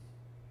Vending.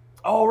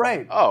 Oh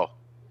right. Oh,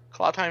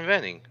 Claw Time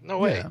Vending. No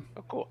way. Yeah.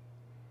 Oh, cool.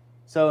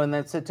 So and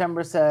then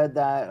September said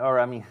that, or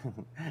I mean,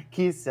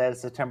 Keith said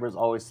September is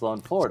always slow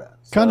in Florida.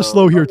 Kind of So-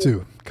 slow here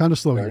too. Kind of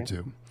slow here Okay.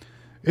 too.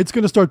 It's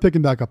going to start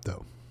picking back up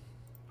though.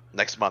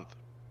 Next month.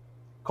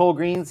 Cole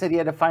Green said he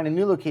had to find a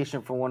new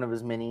location for one of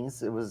his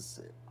minis. It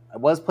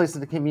was placed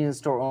in the convenience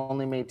store,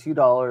 only made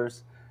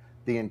 $2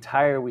 the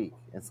entire week.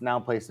 It's now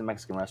placed in a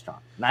Mexican restaurant.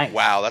 Nice.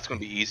 Wow, that's going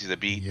to be easy to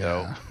beat,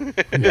 Yeah. though.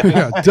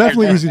 Yeah,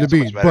 definitely easy to That's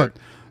much beat. better.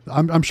 But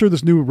I'm sure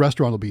this new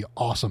restaurant will be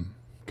awesome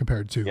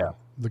compared to Yeah.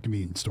 the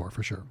convenience store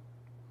for sure.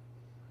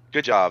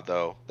 Good job,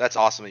 though. That's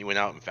awesome that you went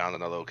out and found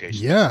another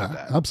location. Yeah, Like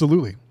that.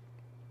 absolutely.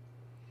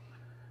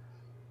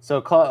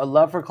 So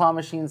Love for Claw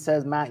Machine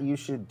says, Matt, you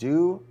should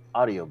do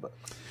audiobooks.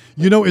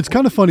 You know, it's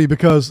kind of funny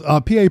because PA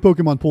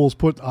Pokemon Polls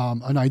put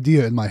an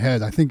idea in my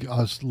head, I think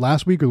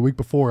last week or the week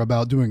before,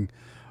 about doing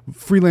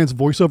freelance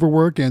voiceover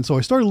work. And so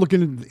I started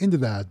looking into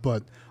that,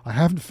 but I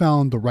haven't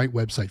found the right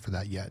website for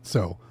that yet.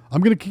 So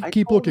I'm going to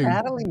keep told looking.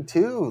 Natalie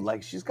too.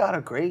 Like she's got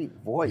a great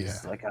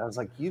voice. Yeah. Like I was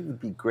like, you would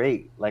be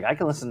great. Like I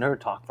can listen to her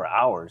talk for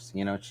hours.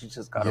 You know, she's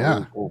just got a Yeah.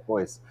 really cool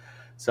voice.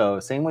 So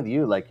same with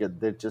you. Like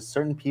they're just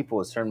certain people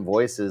with certain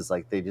voices.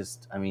 Like they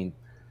just, I mean,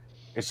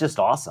 it's just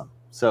awesome.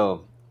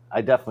 So I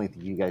definitely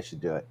think you guys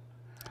should do it.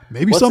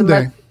 Maybe What's the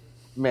someday.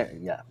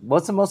 Yeah.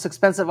 What's the most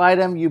expensive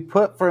item you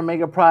put for a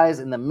mega prize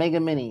in the Mega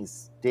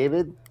Minis,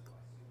 David?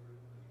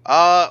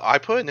 I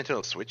put a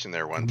Nintendo Switch in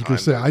there one I was time. gonna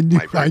say, That I knew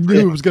my very I knew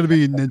first it was going to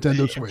be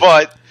Nintendo Switch.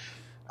 But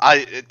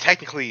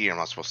technically, I'm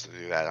not supposed to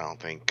do that. I don't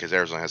think, because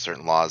Arizona has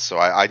certain laws, so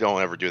I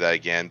don't ever do that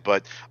again.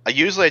 But I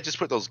just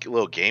put those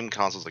little game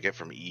consoles I get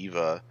from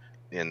Eva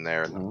in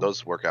there. Mhm.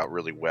 Those work out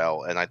really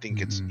well, and I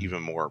think it's Mhm.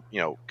 even more,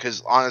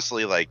 because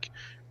honestly, like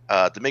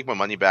to make my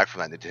money back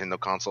from that Nintendo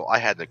console, I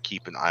had to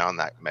keep an eye on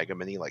that Mega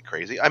Mini like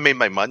crazy. I made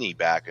my money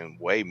back and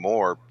way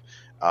more.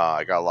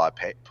 I got a lot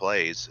of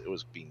plays. It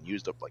was being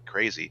used up like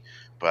crazy,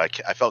 but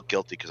I felt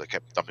guilty because I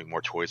kept dumping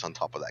more toys on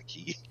top of that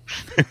key.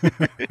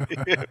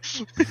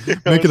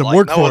 Making them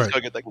work for it.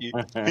 Gonna get that key.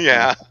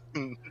 Yeah,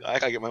 I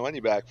gotta get my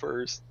money back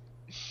first.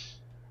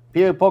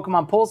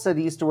 Pokemon Poll said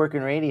he used to work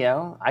in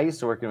radio. I used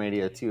to work in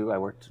radio too. I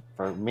worked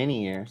for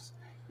many years.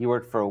 He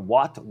worked for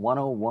Watt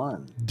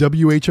 101.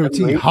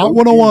 WHOT Hot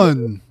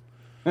 101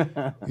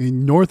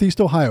 in Northeast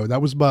Ohio. That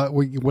was about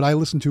what I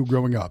listened to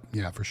growing up.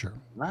 Yeah, for sure.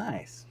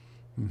 Nice.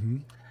 Hmm.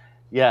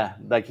 Yeah,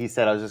 like he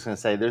said, I was just going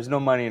to say, there's no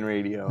money in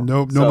radio.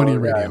 No money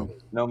in radio.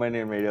 No money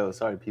in radio.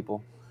 Sorry,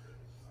 people.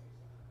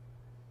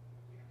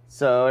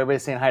 So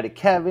everybody's saying hi to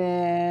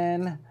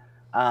Kevin.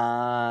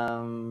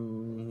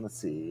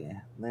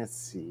 Let's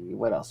see.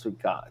 What else we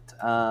got?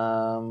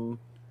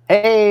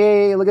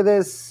 Hey, look at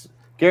this.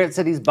 Garrett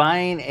said he's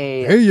buying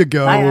a There you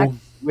go. Nyack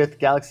with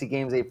Galaxy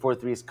Games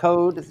 843's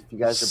code. If you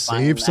guys are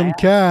buying Save some that.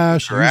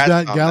 cash. Congrats Use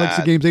that on Galaxy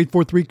that. Games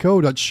 843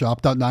 code at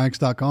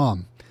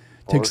shop.nyax.com.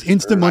 Takes For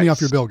instant sure. money Nice.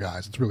 off your bill,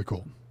 guys. It's really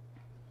cool.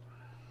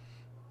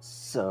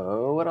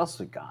 So what else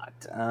we got?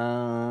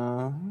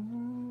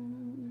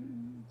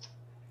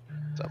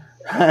 So,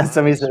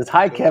 Somebody says,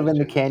 "Hi, Super Kevin,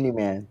 the Villagin.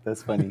 Candyman."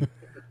 That's funny.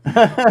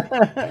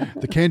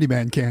 The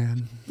Candyman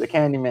can. The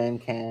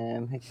Candyman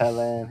can. Hey,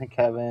 Kevin. Hey,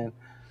 Kevin.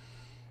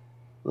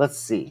 Let's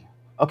see.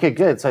 Okay,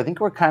 good. So I think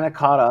we're kind of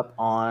caught up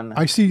on.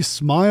 I see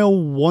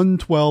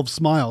Smile112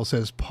 Smile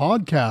says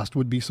podcast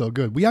would be so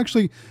good.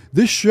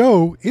 This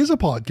show is a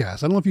podcast.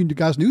 I don't know if you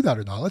guys knew that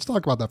or not. Let's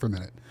talk about that for a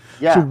minute.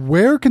 Yeah. So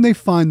where can they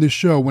find this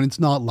show when it's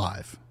not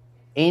live?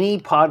 Any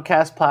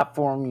podcast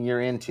platform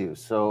you're into.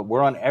 So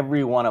we're on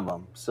every one of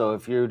them. So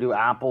if you do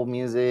Apple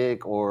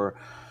Music or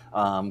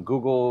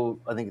Google,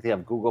 I think they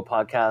have Google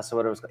Podcasts or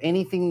whatever it's called.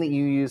 Anything that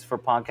you use for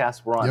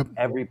podcasts, we're on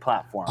every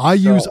platform. I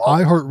use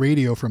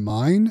iHeartRadio for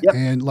mine. Yep.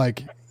 And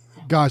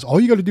guys, all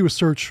you got to do is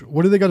search.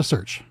 What do they got to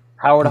search?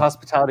 Howard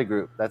Hospitality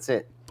Group. That's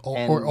it.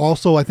 Or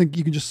also, I think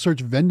you can just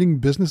search Vending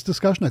Business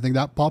Discussion. I think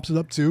that pops it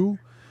up too.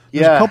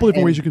 There's a couple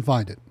different ways you can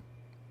find it.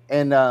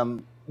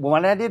 And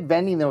when I did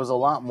Vending, there was a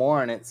lot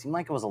more, and it seemed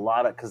like it was a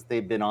lot of, because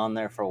they've been on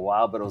there for a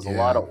while, but it was a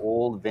lot of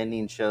old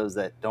vending shows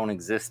that don't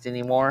exist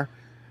anymore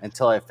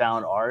until I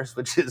found ours,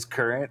 which is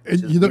current.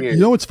 Which is weird.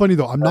 You know what's funny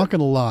though? I'm not going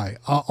to lie.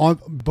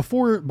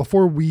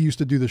 Before we used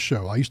to do the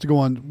show, I used to go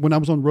on, when I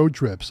was on road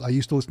trips, I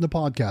used to listen to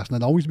podcasts, and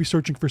I'd always be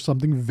searching for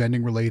something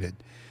vending related.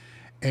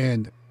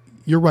 And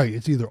you're right.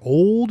 It's either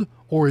old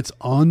or it's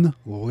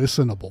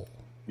unlistenable.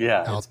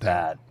 Yeah, it's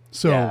bad.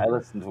 So I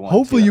listened to one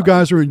hopefully too. you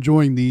guys are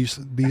enjoying this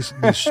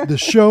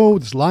show,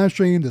 this live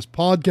stream, this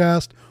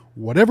podcast,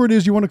 whatever it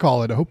is you want to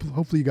call it.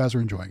 Hopefully you guys are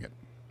enjoying it.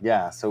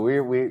 Yeah. So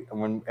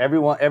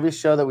every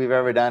show that we've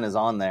ever done is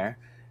on there,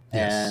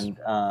 and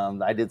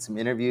I did some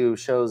interview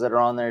shows that are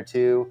on there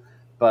too.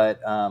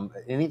 But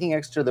anything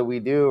extra that we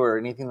do or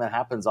anything that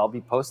happens, I'll be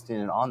posting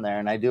it on there,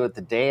 and I do it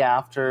the day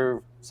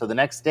after. So the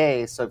next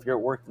day. So if you're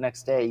at work the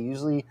next day,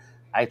 usually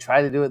I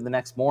try to do it the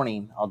next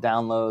morning. I'll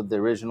download the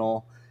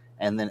original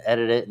and then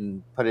edit it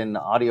and put it in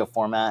the audio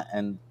format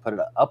and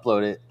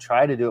upload it.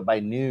 Try to do it by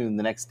noon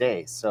the next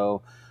day.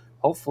 So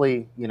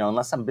hopefully,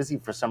 unless I'm busy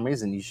for some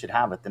reason, you should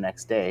have it the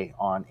next day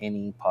on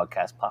any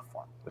podcast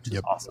platform, which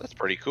is awesome. That's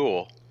pretty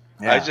cool.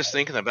 Yeah. I was just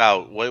thinking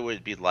about what it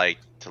would be like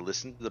to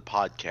listen to the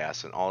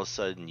podcast and all of a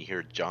sudden you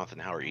hear Jonathan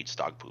Howard eats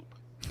dog poop.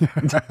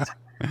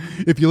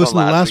 If you listen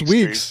to last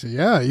week's,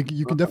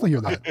 you can definitely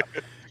hear that.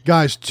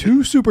 Guys,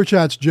 2 super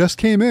chats just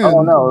came in.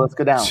 Oh no, let's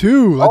go down.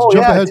 2. Let's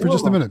jump ahead for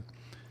just a minute.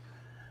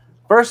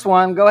 First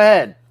one, go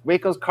ahead.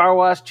 Waco's Car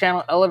Wash,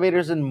 Channel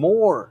Elevators, and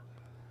more.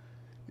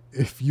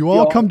 If you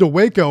all come to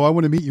Waco, I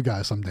want to meet you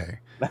guys someday.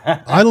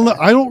 I don't know.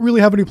 I don't really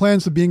have any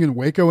plans of being in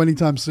Waco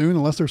anytime soon,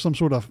 unless there's some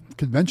sort of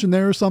convention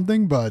there or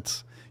something.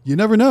 But you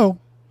never know.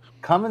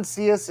 Come and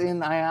see us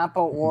in IAPA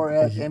or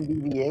at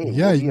MBVA.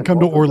 Yeah, you can come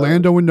to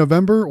Orlando in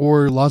November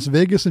or Las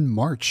Vegas in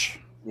March.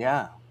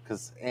 Yeah,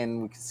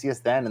 and we can see us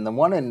then. And the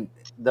one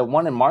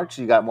in March,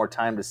 you got more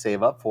time to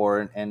save up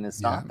for, and it's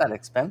not that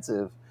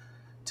expensive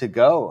to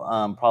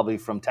go. Probably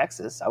from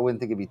Texas, I wouldn't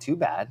think it'd be too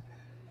bad.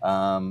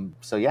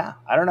 So yeah,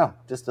 I don't know,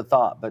 just a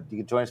thought, but you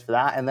can join us for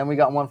that. And then we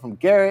got one from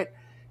Garrett.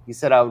 He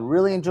said, I would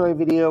really enjoy a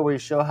video where you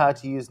show how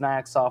to use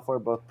NIAC software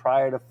both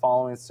prior to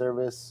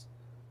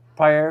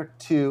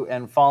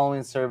and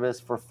following service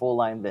for full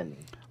line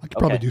vending. I could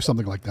probably do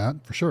something like that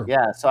for sure.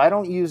 Yeah, so I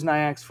don't use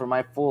NIAX for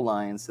my full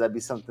line, so that'd be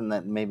something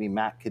that maybe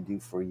Matt could do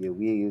for you.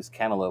 We use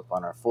Cantaloupe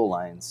on our full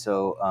line,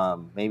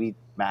 so maybe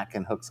Matt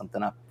can hook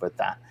something up with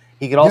that.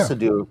 He could also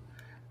do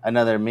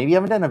another. Maybe you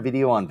haven't done a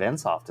video on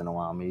Vensoft in a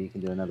while. Maybe you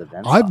can do another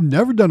Vensoft. I've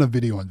never done a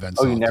video on Vensoft.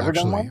 Oh, you never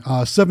actually. done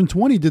one?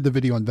 720 did the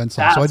video on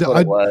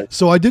Vensoft.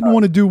 So I didn't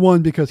want to do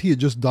one because he had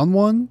just done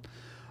one.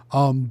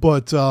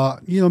 But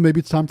maybe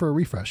it's time for a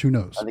refresh. Who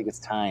knows? I think it's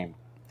time.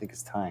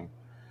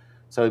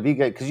 So it'd be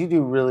good because you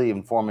do really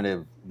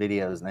informative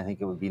videos, and I think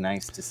it would be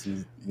nice to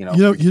see. You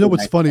know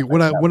what's funny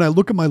when I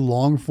look at my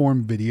long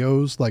form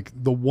videos, like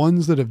the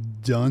ones that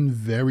have done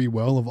very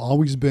well have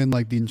always been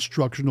like the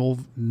instructional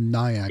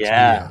NIAX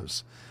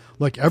videos.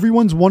 Like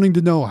everyone's wanting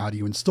to know, how do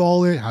you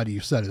install it? How do you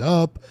set it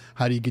up?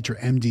 How do you get your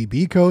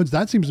MDB codes?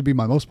 That seems to be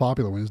my most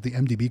popular one, is the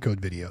MDB code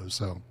videos.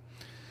 So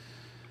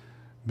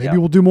maybe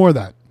we'll do more of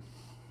that.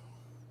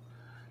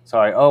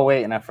 Sorry. Oh,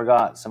 wait. And I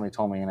forgot. Somebody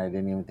told me and I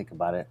didn't even think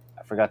about it.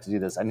 I forgot to do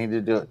this. I need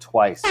to do it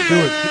twice. Do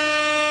it.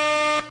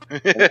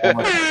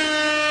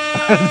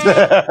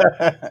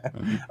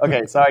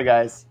 Okay. Sorry,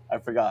 guys. I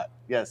forgot.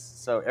 Yes.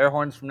 So air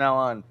horns from now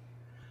on.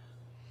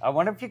 I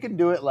wonder if you can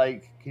do it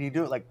like, can you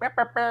do it like, burr,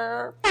 burr,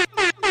 burr?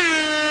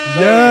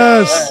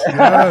 Yes.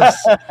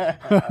 Yes.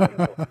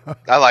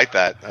 I like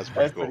that. That's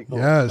pretty cool. Pretty cool.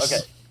 Yes.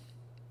 Okay.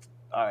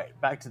 All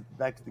right, back to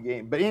the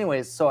game. But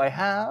anyways, so I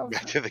have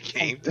Back to the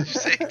game. Did you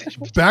say?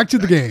 Back to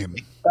the game.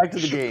 Back to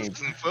the game.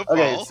 Football.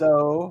 Okay,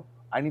 so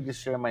I need to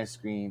share my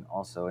screen.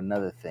 Also,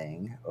 another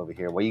thing over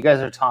here while you guys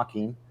are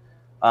talking.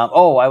 I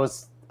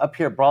was up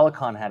here.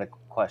 Brawlicon had a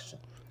question.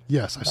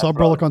 Yes, I saw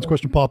Brawlicon's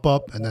question pop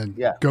up and then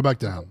go back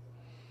down.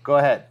 Go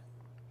ahead,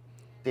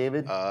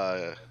 David.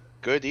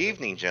 Good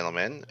evening,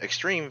 gentlemen.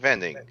 Extreme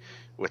Vending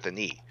with an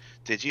E.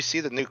 Did you see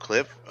the new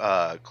clip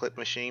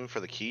machine for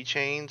the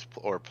keychains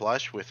or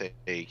plush with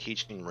a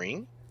keychain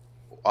ring?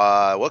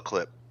 What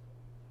clip?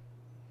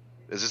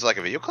 Is this like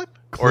a video clip?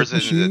 Or is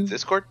it in the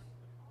Discord?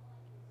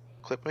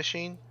 Clip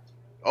machine?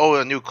 Oh,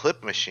 a new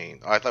clip machine.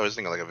 Oh, I thought I was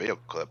thinking like a video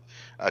clip.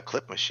 A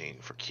clip machine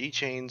for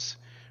keychains.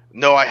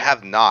 No, I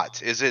have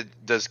not.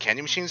 Does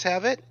Candy Machines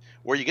have it?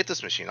 Where you get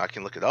this machine? I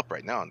can look it up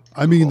right now.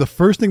 I mean, the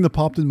first thing that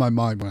popped in my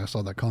mind when I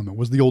saw that comment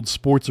was the old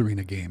sports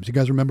arena games. You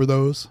guys remember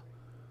those?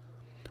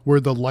 Where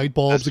the light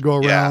bulbs would go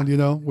around,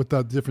 with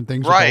the different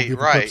things. With all the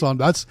different clips on.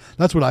 That's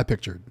what I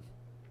pictured.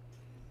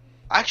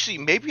 Actually,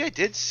 maybe I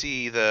did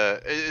see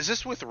Is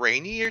this with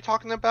Rainy you're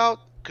talking about?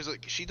 Because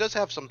she does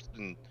have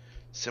something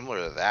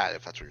similar to that,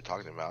 if that's what you're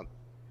talking about.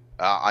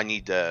 I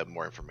need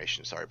more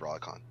information. Sorry,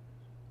 Brawlicon.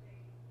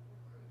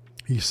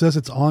 He says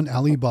it's on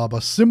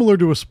Alibaba, similar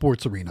to a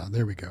sports arena.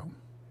 There we go.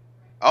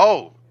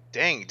 Oh,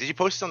 dang. Did you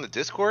post it on the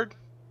Discord?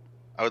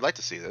 I would like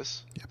to see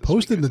this. Yeah,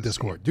 post it in the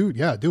Discord. Dude,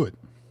 yeah, do it.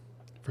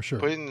 For sure.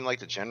 Put it in like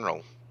the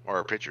general,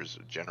 or pictures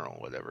of general,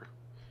 whatever.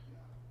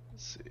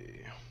 Let's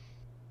see.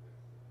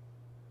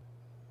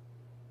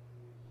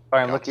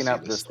 Sorry, I'm looking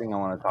up this thing I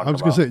want to talk about. I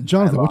was going to say,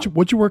 Jonathan,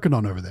 what you working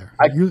on over there?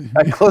 I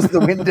closed the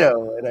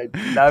window and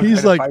now I'm trying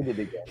to find it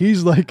again.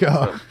 He's like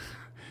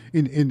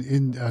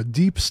in a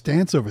deep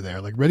stance over there,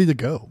 like ready to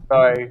go.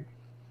 Sorry.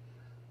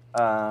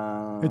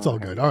 It's all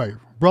good. All right.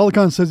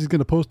 Brawlicon says he's going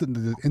to post it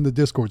in the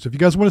Discord. So if you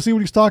guys want to see what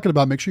he's talking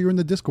about, make sure you're in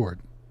the Discord.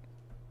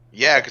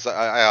 Yeah, because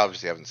I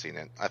obviously haven't seen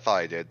it. I thought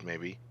I did,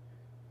 maybe.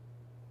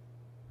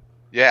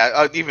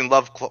 Yeah, even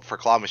Love for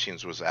Claw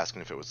Machines was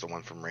asking if it was the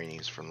one from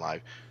Rainey's from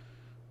Live.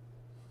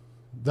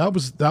 That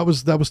was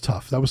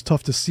tough. That was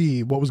tough to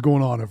see what was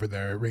going on over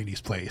there at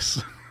Rainey's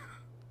place.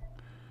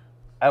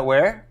 At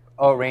where?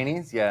 Oh,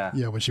 Rainey's? Yeah.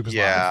 Yeah, when she was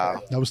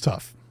live. That was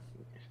tough.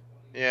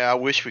 Yeah, I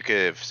wish we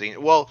could have seen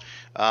it. Well,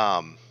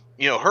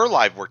 her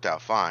live worked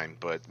out fine,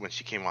 but when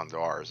she came on to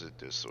ours, it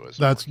just was.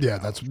 That's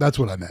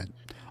what I meant.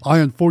 I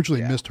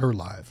unfortunately missed her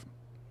live.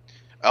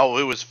 Oh,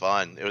 it was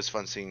fun. It was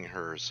fun seeing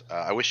hers.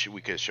 I wish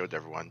we could have showed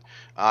everyone.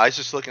 I was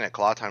just looking at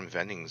Claw Time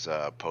Vending's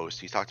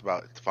post. He talked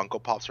about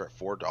Funko Pops are at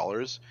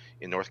 $4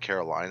 in North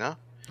Carolina.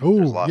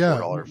 Oh, yeah.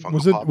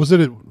 Was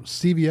it at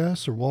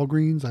CVS or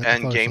Walgreens?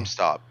 And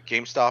GameStop.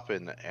 GameStop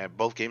and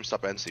both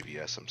GameStop and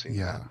CVS. I'm seeing.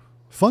 Yeah.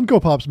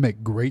 Funko Pops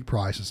make great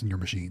prices in your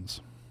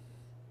machines.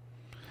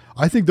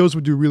 I think those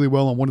would do really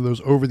well on one of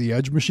those over the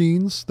edge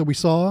machines that we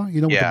saw,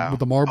 with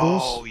the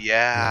marbles. Oh,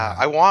 yeah.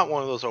 I want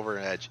one of those over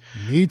the edge.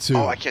 Me too.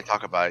 Oh, I can't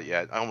talk about it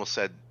yet. I almost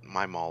said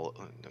my mall.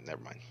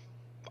 Never mind.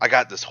 I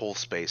got this whole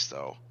space,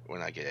 though,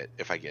 when I get it,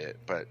 if I get it,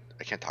 but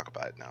I can't talk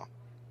about it now.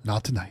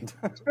 Not tonight.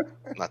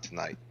 Not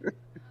tonight.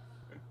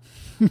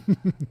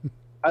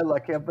 I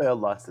can't believe I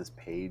lost this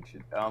page.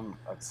 I'm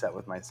upset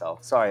with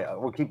myself. Sorry,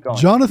 we'll keep going.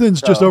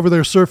 Jonathan's just over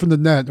there surfing the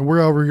net, and we're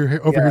over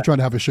here trying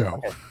to have a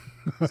show. Okay.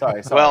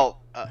 Sorry. Well,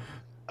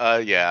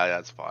 yeah,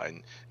 that's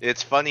fine.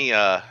 It's funny.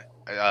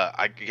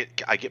 I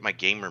get my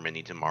gamer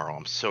mini tomorrow.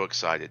 I'm so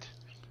excited.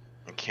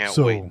 I can't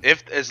wait.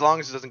 As long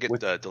as it doesn't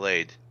get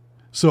delayed.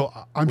 So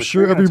I'm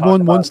sure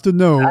everyone wants to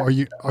know: Are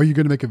you going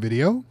to make a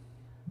video?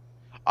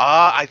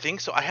 I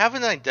think so. I have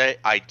an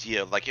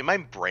idea. Like in my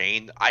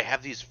brain, I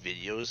have these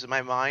videos in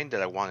my mind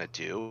that I want to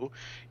do,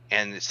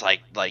 and it's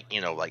like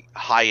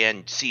high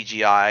end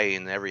CGI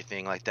and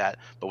everything like that.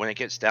 But when it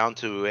gets down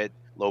to it,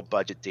 low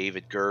budget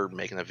David Gurr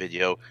making a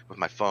video with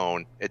my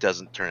phone, it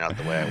doesn't turn out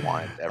the way I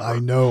want it ever. I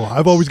know.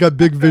 I've always got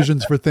big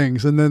visions for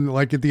things, and then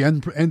like at the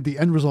end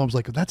result, I was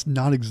like, that's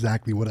not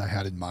exactly what I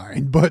had in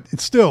mind, but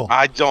it's still.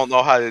 I don't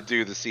know how to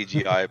do the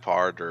CGI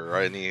part or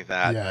any of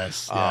that.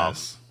 Yes.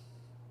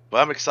 But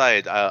I'm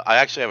excited. I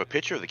actually have a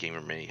picture of the Gamer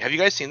Mini. Have you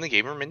guys seen the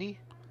Gamer Mini?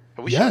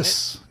 Have we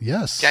Yes.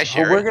 Can I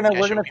share we're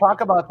gonna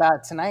talk about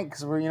that tonight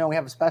because we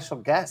have a special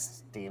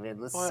guest, David.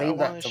 Let's save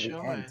that till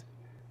the end.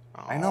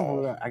 Oh. I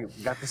know. I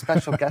got the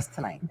special guest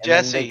tonight.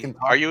 Jesse,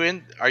 are you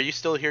in? Are you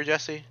still here,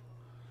 Jesse?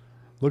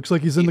 Looks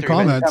like he's in the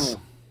comments.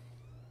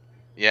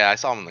 Yeah, I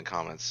saw him in the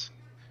comments.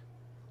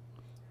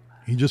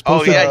 He just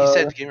posted. Oh yeah, he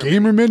said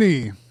Gamer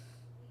Mini.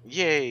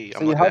 Yay!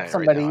 So you help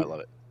somebody. Right now. I love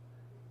it.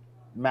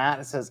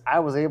 Matt says, I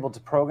was able to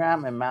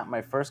program and map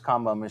my first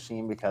combo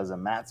machine because of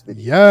Matt's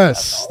video.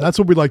 Yes, that's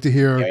what we'd like to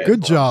hear. Yeah,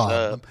 good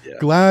job. Yeah.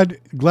 Glad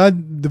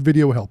the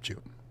video helped you.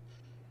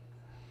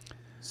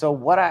 So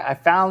what I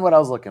found what I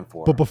was looking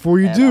for. But before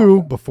you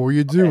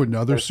do,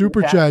 another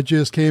super chat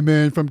just came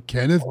in from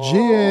Kenneth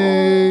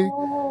J.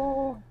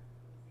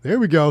 There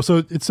we go. So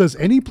it says,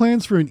 any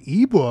plans for an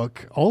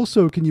ebook?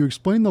 Also, can you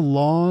explain the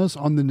laws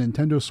on the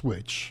Nintendo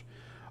Switch?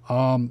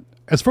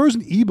 As far as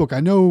an ebook, I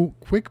know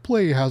Quick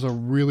Play has a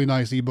really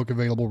nice ebook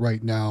available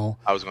right now.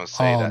 I was going to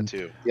say that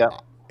too. Yeah.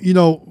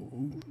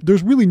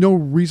 There's really no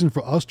reason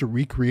for us to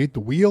recreate the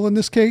wheel in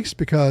this case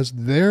because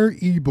their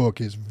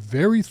ebook is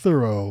very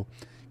thorough,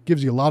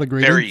 gives you a lot of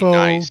great info,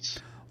 nice.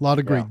 A lot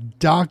of great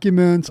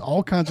documents,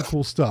 all kinds of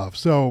cool stuff.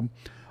 So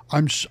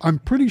I'm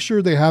pretty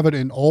sure they have it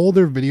in all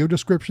their video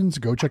descriptions.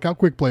 Go check out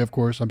Quick Play, of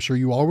course. I'm sure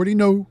you already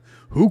know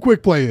who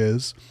Quick Play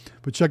is,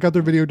 but check out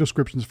their video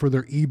descriptions for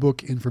their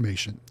ebook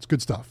information. It's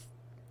good stuff.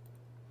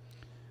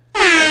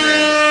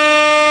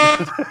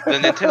 The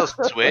Nintendo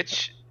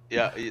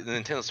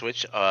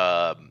Switch,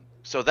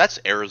 so that's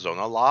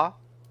Arizona law.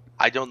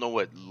 I don't know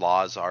what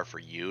laws are for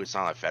you. It's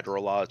not a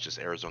federal law. It's just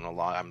Arizona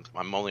law.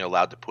 I'm only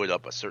allowed to put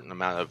up a certain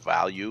amount of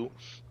value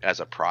as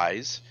a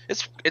prize.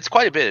 It's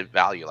quite a bit of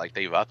value. Like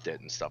they've upped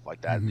it and stuff like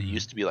that. It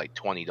used to be like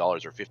 $20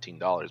 or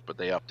 $15, but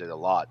they upped it a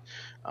lot.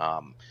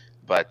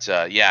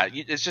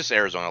 It's just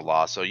Arizona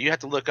law. So you have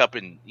to look up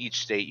in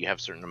each state. You have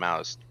a certain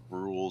amount of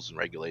rules and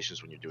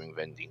regulations when you're doing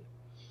vending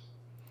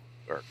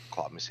or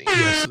claw machine.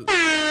 Yes.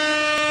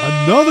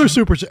 Another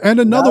super chat and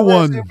another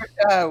one. Super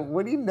chat.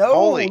 What do you know?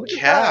 Holy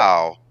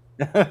cow!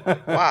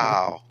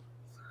 Wow.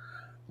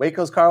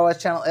 Waco's Car Wash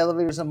Channel,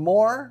 elevators, and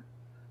more.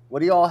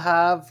 What do y'all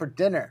have for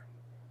dinner?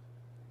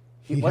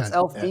 What's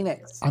El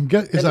Phoenix?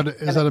 Is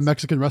that a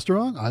Mexican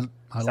restaurant? I don't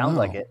know. Sounds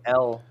like it.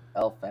 El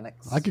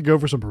Phoenix. I could go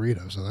for some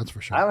burritos, so that's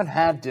for sure. I haven't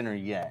had dinner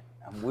yet.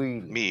 I'm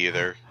waiting. Me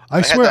either.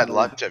 I swear, had that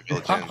lunch at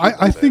Village Inn.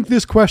 I think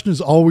this question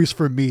is always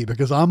for me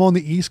because I'm on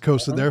the East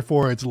Coast, and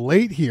therefore it's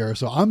late here.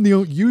 So I'm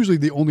usually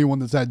the only one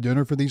that's had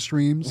dinner for these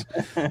streams.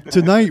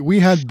 Tonight we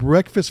had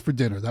breakfast for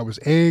dinner. That was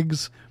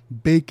eggs,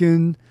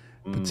 bacon,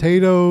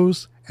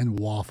 potatoes, and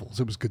waffles.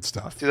 It was good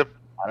stuff. See,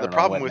 the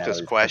problem with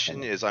this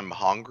question is I'm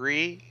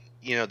hungry,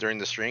 during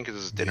the stream because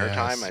it's dinner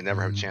time. I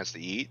never have a chance to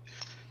eat.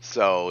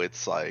 So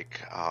it's like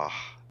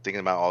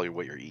thinking about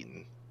what you're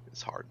eating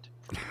is hard.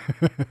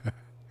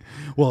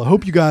 Well, I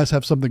hope you guys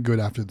have something good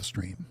after the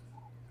stream.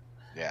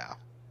 Yeah.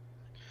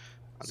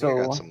 I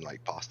got some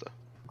pasta.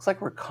 Looks like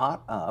we're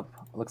caught up.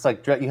 Looks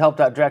like you helped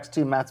out Drex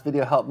too. Matt's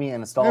video helped me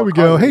install. There we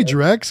go. Hey,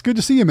 Drex. Good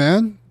to see you,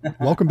 man.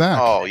 Welcome back.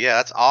 Oh, yeah.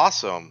 That's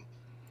awesome.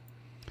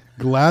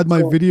 Glad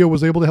my video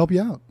was able to help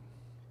you out.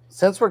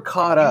 Since we're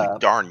caught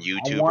up. Darn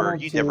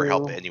YouTuber. You never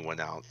help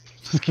anyone out.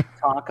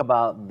 Talk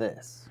about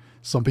this.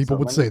 Some people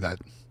would say that.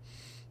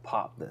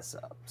 Pop this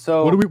up.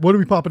 So what are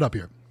we popping up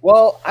here?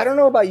 Well, I don't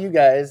know about you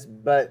guys,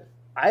 but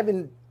I've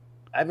been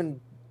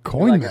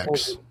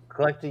CoinMex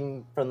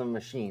collecting from the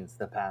machines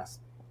the past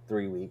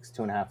 3 weeks,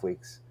 2.5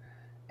 weeks.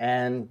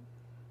 And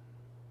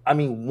I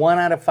mean, 1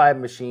 out of 5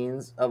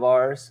 machines of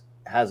ours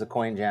has a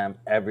coin jam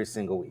every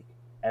single week,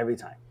 every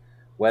time.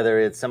 Whether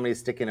it's somebody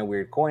sticking a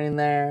weird coin in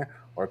there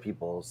or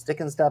people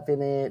sticking stuff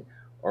in it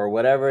or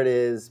whatever it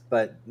is.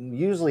 But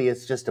usually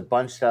it's just a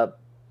bunched up,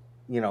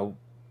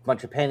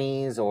 bunch of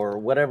pennies or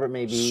whatever it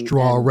may be.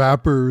 Straw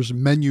wrappers,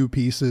 menu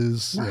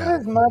pieces. Not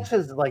as much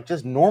as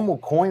just normal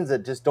coins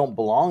that just don't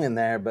belong in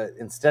there, but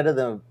instead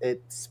of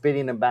it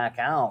spitting them back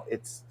out,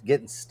 it's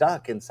getting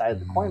stuck inside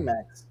the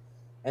CoinMex.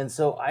 And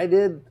so I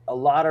did a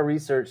lot of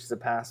research the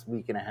past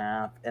week and a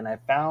half, and I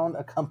found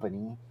a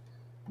company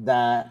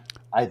that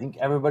I think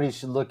everybody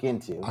should look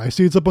into. I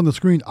see it's up on the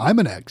screen.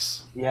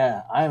 Imanex.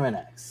 Yeah,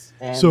 Imanex.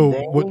 And so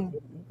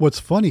what's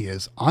funny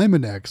is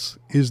Imanex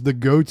is the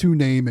go-to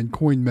name in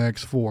CoinMex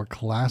for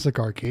classic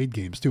arcade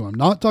games too. I'm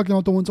not talking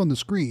about the ones on the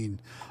screen.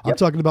 I'm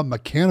talking about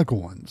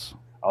mechanical ones.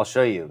 I'll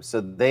show you.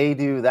 So they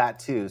do that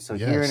too. So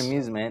here in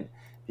amusement,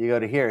 if you go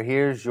to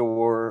here's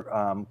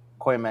your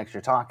CoinMex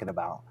you're talking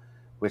about,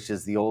 which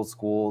is the old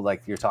school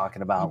like you're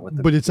talking about with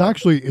the. But it's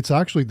actually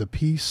the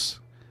piece.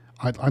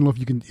 I don't know if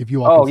you can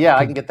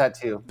I can get that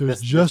too.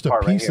 There's just a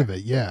piece of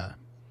it, yeah.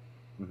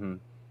 Mm-hmm.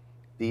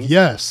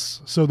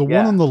 Yes. So the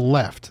one on the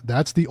left,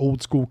 that's the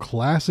old school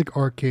classic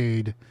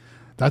arcade.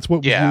 That's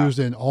what was used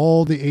in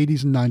all the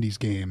 80s and 90s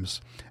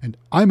games. And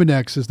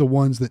Imanex is the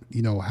ones that,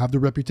 have the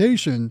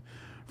reputation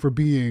for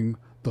being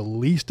the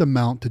least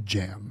amount to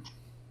jam.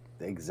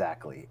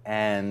 Exactly.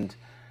 And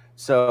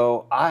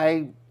so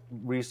I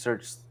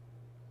researched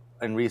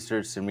and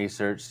there's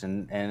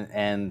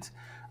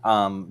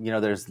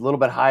a little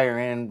bit higher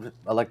end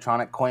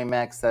electronic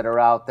CoinMex that are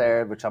out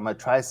there, which I'm going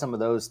to try some of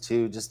those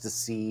too, just to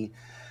see.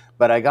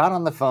 But I got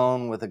on the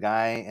phone with a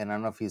guy, and I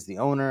don't know if he's the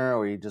owner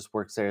or he just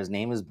works there. His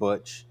name is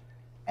Butch,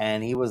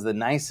 and he was the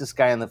nicest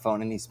guy on the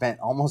phone, and he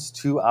spent almost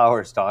 2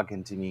 hours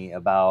talking to me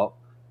about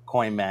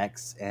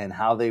CoinMex and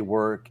how they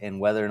work and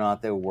whether or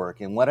not they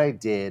work. And what I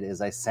did is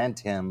I sent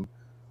him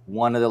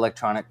one of the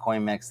electronic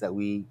CoinMex that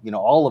we,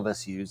 all of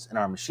us use in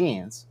our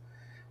machines.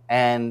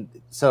 And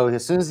so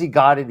as soon as he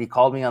got it, he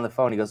called me on the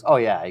phone. He goes, oh,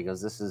 yeah. He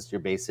goes, this is your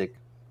basic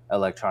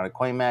electronic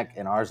CoinMex,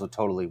 and ours will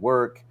totally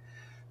work.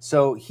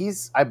 So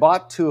I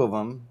bought 2 of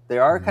them. They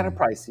are kind of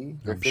pricey.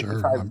 They're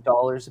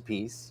 $55 a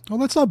piece. Oh,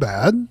 that's not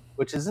bad.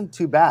 Which isn't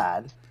too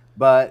bad,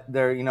 but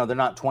they're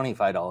not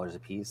 $25 a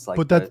piece. Like,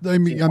 but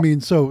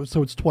so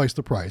it's twice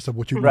the price of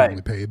what you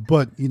normally pay.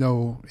 But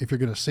if you're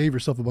going to save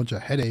yourself a bunch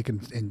of headache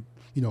and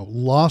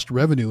lost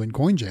revenue in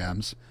coin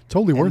jams,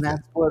 totally worth it. And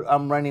that's what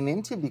I'm running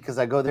into because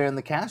I go there and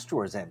the cash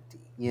drawer is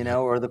empty,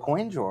 or the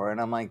coin drawer, and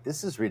I'm like,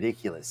 this is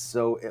ridiculous.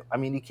 So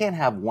you can't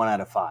have 1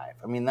 out of 5.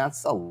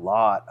 That's a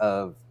lot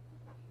of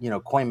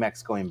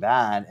CoinMex going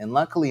bad, and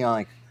luckily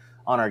on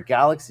our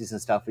Galaxies and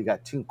stuff, we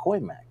got 2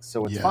 CoinMex,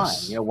 so it's fine.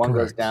 One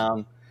goes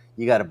down,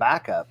 you got a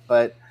backup.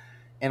 But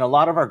in a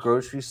lot of our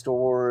grocery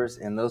stores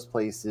and those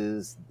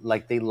places,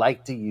 they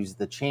like to use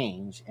the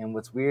change. And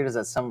what's weird is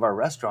that some of our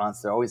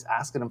restaurants, they're always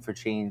asking them for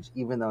change,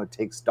 even though it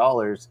takes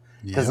dollars,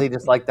 because they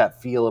just like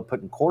that feel of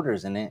putting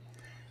quarters in it.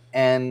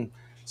 And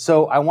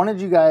so I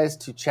wanted you guys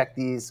to check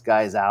these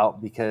guys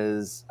out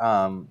because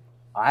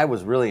I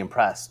was really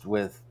impressed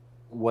with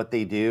what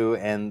they do,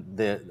 and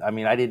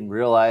I didn't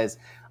realize.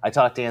 I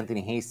talked to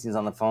Anthony Hastings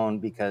on the phone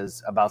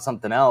because about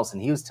something else,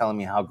 and he was telling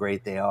me how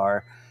great they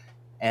are.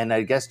 And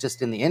I guess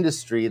just in the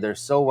industry, they're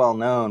so well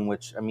known,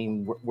 which, I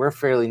mean, we're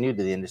fairly new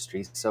to the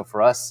industry. So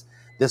for us,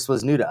 this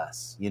was new to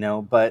us,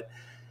 but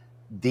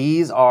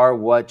these are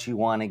what you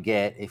want to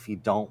get if you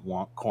don't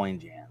want coin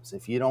jams.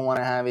 If you don't want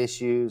to have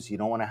issues, you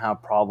don't want to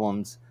have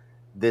problems,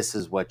 this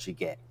is what you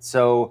get.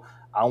 So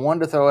I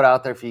wanted to throw it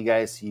out there for you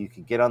guys so you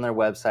could get on their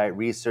website,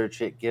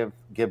 research it,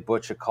 give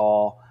Butch a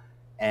call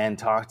and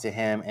talk to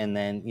him, and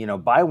then,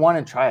 buy one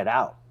and try it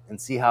out and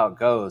see how it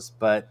goes.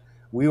 But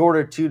we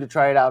ordered 2 to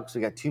try it out because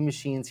we got 2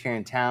 machines here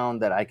in town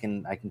that I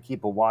can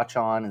keep a watch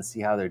on and see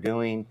how they're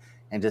doing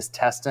and just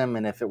test them.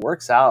 And if it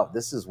works out,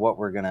 this is what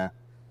we're going to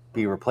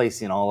be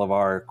replacing all of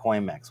our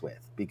coin mechs with,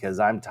 because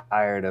I'm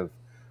tired of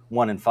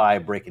 1 and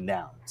 5 breaking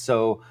down.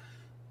 So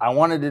I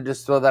wanted to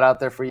just throw that out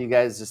there for you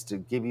guys, just to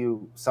give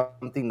you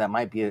something that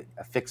might be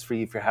a fix for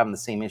you if you're having the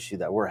same issue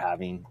that we're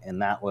having.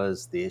 And that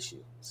was the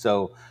issue.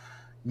 So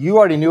you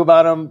already knew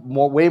about them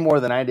way more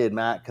than I did,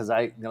 Matt, because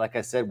like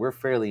I said, we're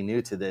fairly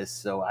new to this,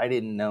 so I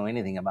didn't know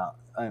anything about,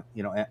 I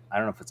don't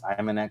know if it's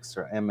IMNX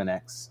or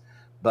MNX,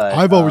 but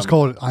I've always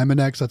called it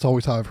IMNX. That's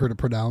always how I've heard it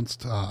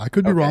pronounced. I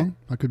could be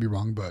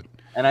wrong. But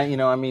and I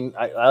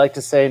like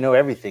to say I know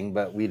everything,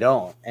 but we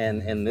don't.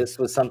 And this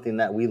was something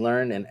that we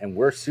learned, and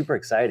we're super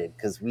excited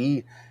because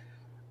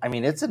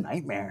it's a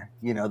nightmare.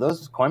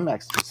 Those coin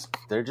mechs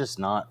they're just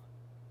not.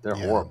 They're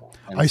horrible.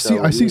 And I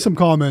see some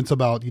comments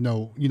about,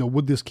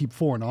 would this keep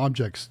foreign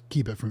objects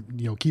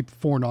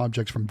foreign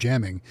objects from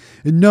jamming?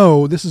 And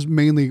no, this is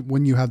mainly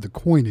when you have the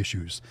coin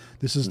issues.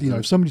 This is,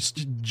 if somebody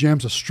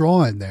jams a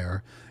straw in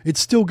there, it's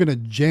still going to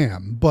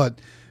jam.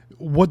 But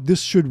what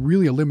this should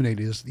really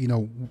eliminate is,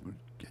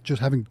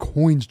 just having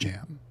coins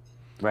jam.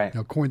 Right.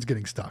 Coins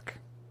getting stuck.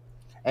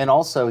 And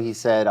also, he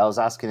said, I was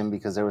asking him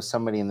because there was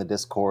somebody in the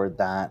Discord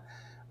that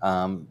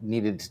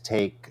needed to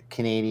take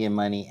Canadian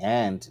money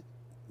and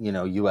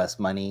U.S.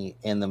 money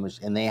in the,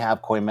 and they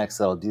have coin mechs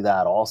that'll do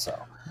that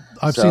also.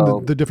 I've seen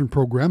the different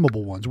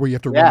programmable ones where you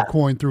have to run a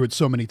coin through it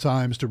so many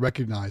times to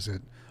recognize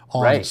it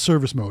on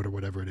service mode or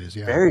whatever it is.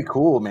 Yeah, very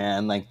cool,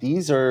 man. Like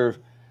these are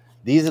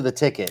the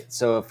ticket.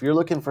 So if you're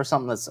looking for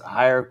something that's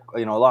higher, a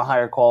lot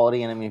higher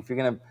quality, and I mean,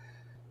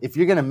 if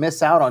you're gonna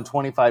miss out on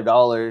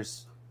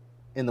 $25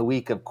 in the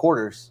week of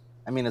quarters,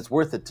 I mean, it's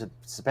worth it to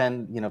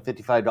spend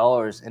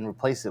 $55 and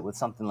replace it with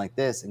something like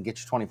this and get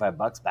your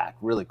 $25 back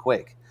really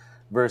quick,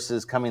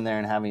 versus coming there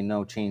and having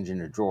no change in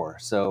your drawer.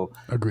 So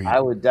agreed. I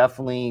would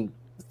definitely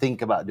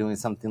think about doing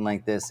something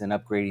like this and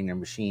upgrading your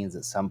machines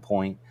at some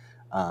point.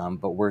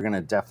 But we're going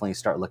to definitely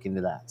start looking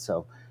to that.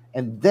 So,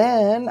 and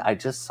then I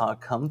just saw it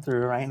come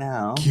through right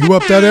now. Cue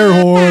up that air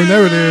horn.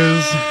 There it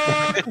is.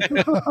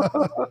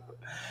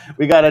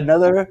 We got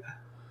another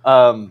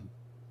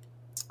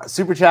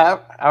super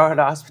chat. Our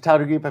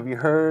hospitality group. Have you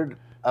heard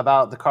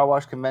about the car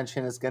wash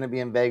convention? It's going to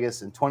be in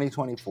Vegas in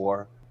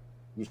 2024.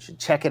 You should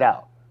check it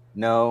out.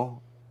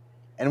 No.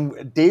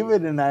 And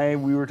David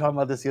and we were talking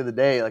about this the other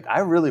day. Like, I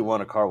really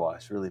want a car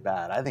wash really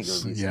bad. I think it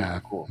would be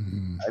super cool.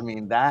 Mm-hmm. I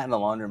mean, that and a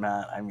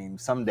laundromat. I mean,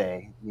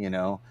 someday,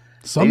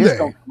 someday, they just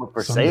don't come up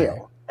for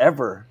sale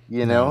ever,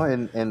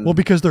 and well,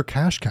 because they're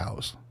cash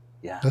cows.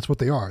 Yeah, that's what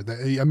they are.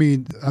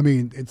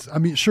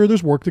 Sure,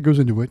 there's work that goes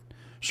into it.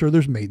 Sure,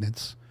 there's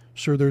maintenance.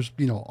 Sure, there's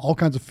all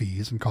kinds of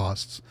fees and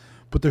costs,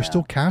 but they're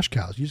still cash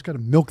cows. You just got to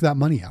milk that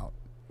money out.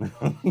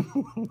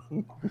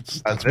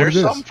 There's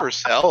some for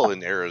sale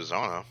in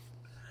Arizona.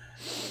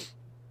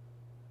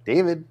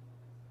 David,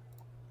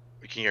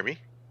 can you hear me?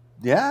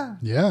 Yeah.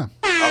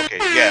 Okay,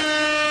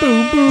 yeah.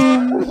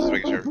 Boom, Just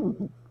making sure.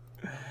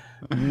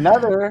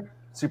 Another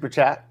super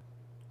chat.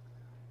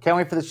 Can't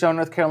wait for the show,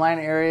 North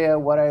Carolina area.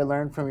 What I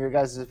learned from your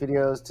guys'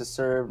 videos to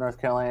serve North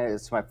Carolina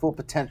is to my full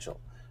potential.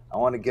 I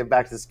want to give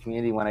back to this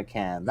community when I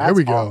can. There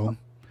we go.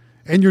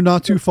 And you're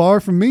not too far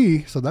from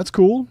me, so that's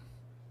cool.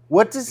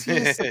 What does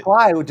he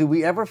supply? Do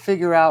we ever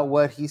figure out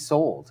what he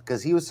sold?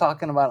 Because he was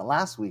talking about it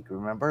last week,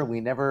 remember?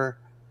 We never...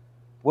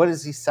 What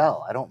does he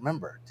sell? I don't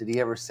remember. Did he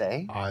ever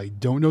say? I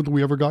don't know that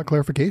we ever got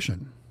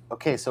clarification.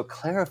 Okay, so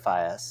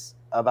clarify us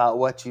about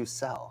what you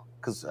sell.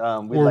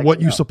 Or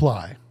what you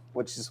supply.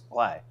 What you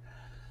supply.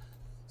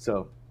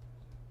 So,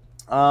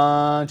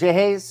 Jay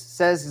Hayes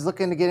says he's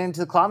looking to get into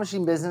the claw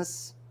machine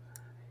business.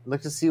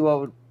 Look to see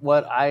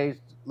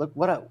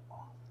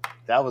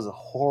that was a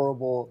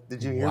horrible.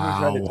 Did you hear me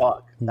try to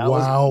talk? That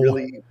was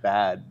really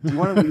bad. Do you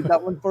want to read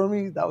that one for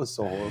me? That was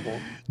so horrible.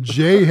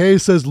 Jay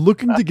Hayes says,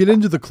 looking to get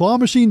into the claw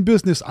machine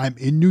business. I'm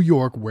in New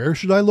York. Where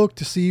should I look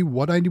to see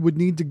what I would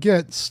need to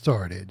get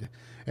started?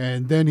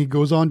 And then he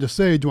goes on to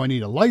say, do I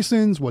need a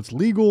license? What's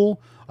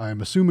legal?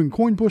 I'm assuming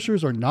coin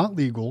pushers are not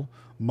legal.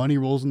 Money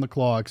rolls in the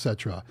claw,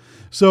 etc.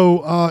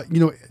 So,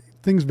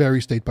 things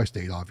vary state by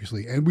state,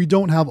 obviously, and we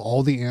don't have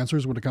all the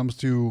answers when it comes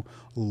to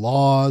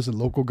laws and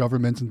local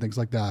governments and things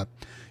like that.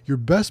 Your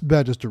best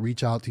bet is to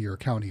reach out to your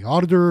county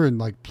auditor and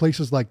like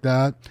places like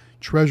that,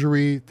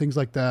 Treasury, things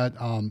like that.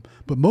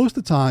 But most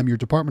of the time, your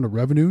Department of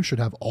Revenue should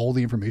have all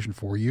the information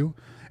for you.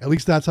 At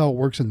least that's how it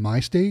works in my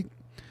state.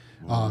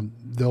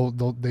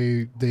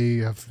 They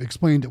have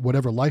explained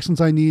whatever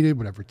license I needed,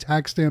 whatever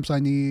tax stamps I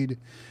need.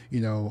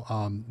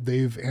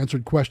 They've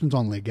answered questions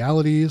on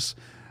legalities.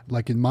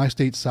 Like in my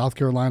state, South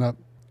Carolina,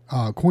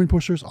 coin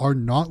pushers are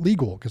not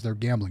legal because they're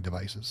gambling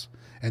devices,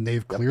 and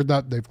they've cleared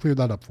that. They've cleared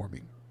that up for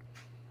me.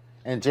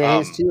 And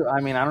Jay's too.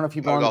 I mean, I don't know if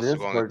you belong to also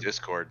Discord. going to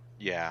Discord.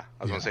 Yeah,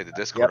 I was going to say the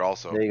Discord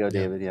also. There you go,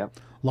 David. Yep.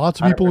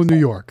 Lots of people 100%. In New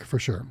York for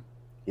sure.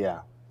 Yeah.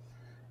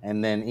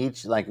 And then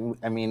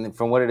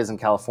from what it is in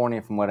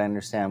California, from what I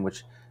understand,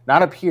 which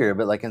not up here,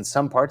 but like in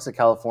some parts of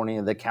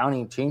California, the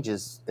county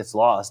changes its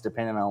laws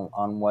depending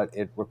on what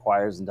it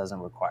requires and doesn't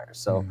require.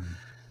 So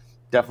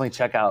definitely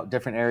check out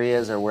different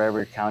areas or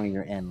wherever county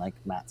you're in, like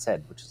Matt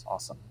said, which is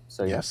awesome.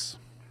 So yes.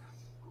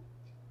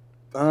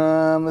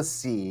 Let's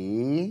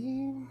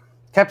see.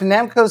 Captain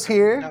Namco's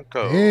here.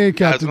 Hey,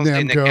 Captain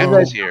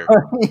Namco. Here.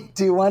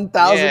 Do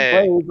 1,000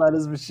 plays on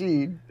his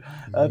machine.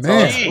 That's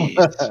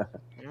awesome.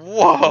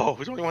 Whoa,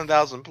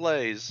 21,000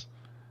 plays.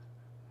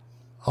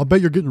 I'll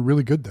bet you're getting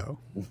really good though.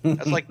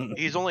 That's like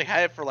he's only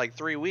had it for like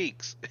 3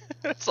 weeks.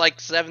 It's like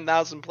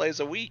 7,000 plays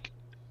a week.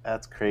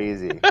 That's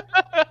crazy.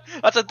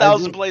 That's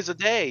 1,000 plays a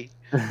day.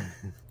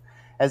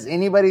 Has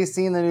anybody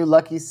seen the new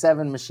Lucky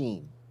 7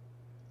 machine?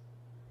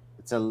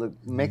 It's a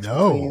mix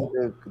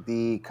between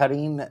the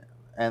cutting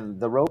and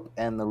the rope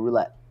and the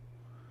roulette.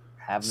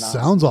 Have not.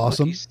 Sounds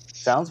awesome.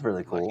 Sounds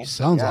really cool.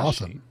 Sounds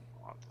awesome.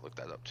 I'll have to look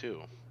that up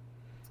too.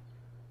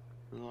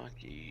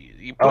 Lucky.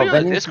 You put it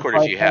on Discord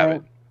if you have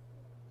it.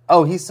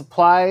 Oh, he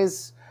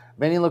supplies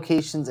vending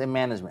locations and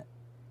management.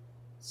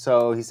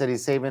 So he said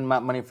he's saving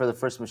money for the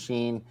first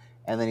machine,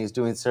 and then he's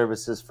doing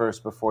services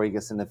first before he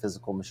gets into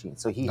physical machine.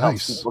 So he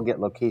helps people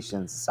get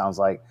locations, sounds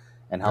like,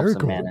 and helps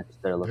them manage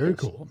their location. Very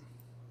cool.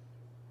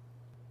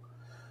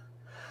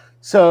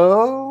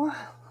 So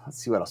let's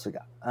see what else we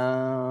got.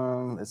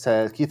 It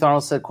says Keith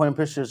Arnold said coin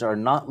pushers are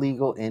not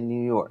legal in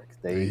New York.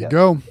 There you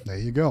go. There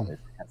you go.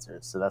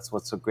 So that's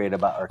what's so great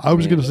about our community. I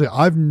was going to say,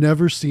 I've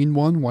never seen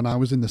one when I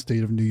was in the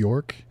state of New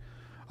York.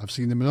 I've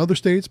seen them in other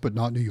states, but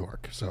not New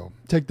York. So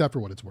take that for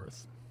what it's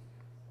worth.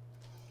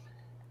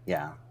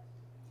 Yeah.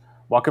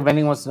 Walker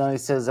Vending wants to know, he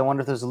says, I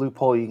wonder if there's a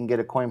loophole you can get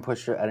a coin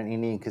pusher at an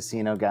Indian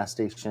casino, gas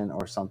station,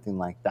 or something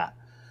like that.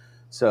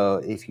 So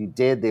if you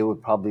did, they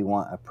would probably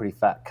want a pretty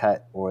fat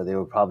cut, or they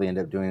would probably end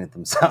up doing it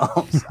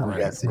themselves. I'm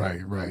guessing.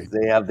 Right.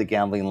 They have the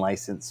gambling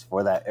license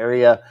for that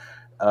area.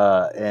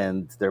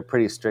 And they're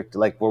pretty strict.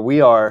 Like where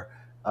we are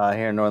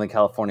here in Northern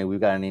California,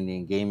 we've got an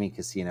Indian gaming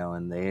casino,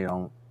 and they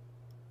don't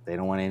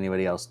want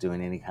anybody else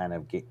doing any kind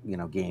of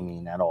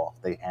gaming at all.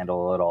 They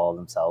handle it all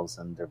themselves,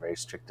 and they're very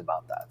strict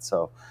about that.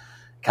 So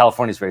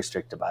California's very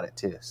strict about it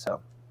too. So,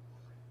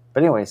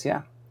 but anyways,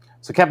 yeah.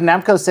 So Captain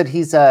Namco said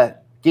he's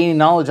gaining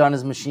knowledge on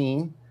his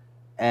machine,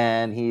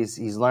 and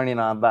he's learning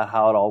about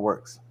how it all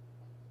works.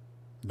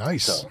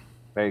 Nice. So,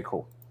 very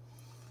cool.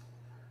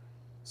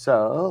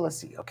 So let's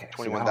see. Okay,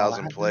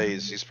 21,000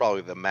 plays. He's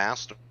probably the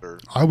master.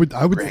 I would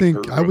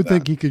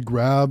think he could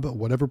grab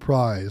whatever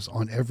prize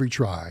on every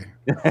try.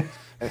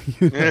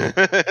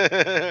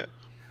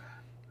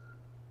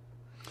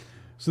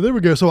 So there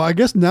we go. So I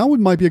guess now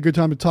might be a good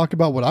time to talk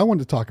about what I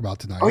wanted to talk about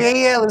tonight. Oh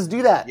yeah, let's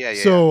do that. Yeah.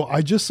 So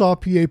I just saw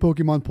PA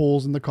Pokemon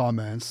polls in the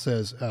comments.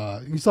 Says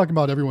he's talking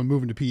about everyone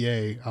moving to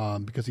PA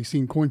because he's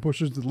seen coin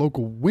pushers at the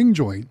local wing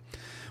joint.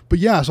 But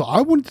yeah, so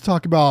I wanted to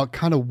talk about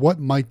kind of what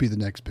might be the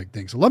next big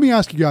thing. So let me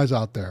ask you guys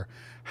out there,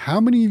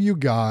 how many of you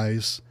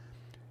guys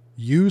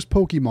use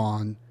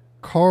Pokemon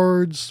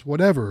cards,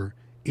 whatever,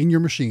 in your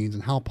machines,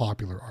 and how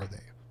popular are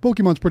they?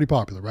 Pokemon's pretty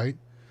popular, right?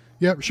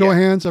 Yep. Show of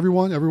hands,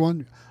 everyone.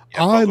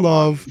 Yeah, I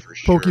love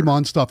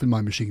Pokemon stuff in my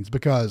machines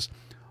because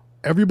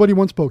everybody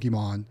wants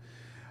Pokemon.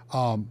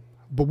 But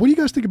what do you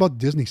guys think about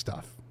Disney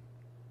stuff?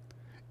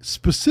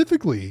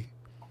 Specifically,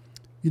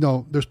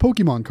 there's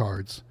Pokemon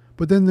cards.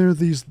 But then there's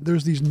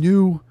these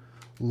new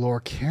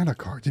Lorcana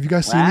cards. Have you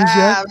guys seen these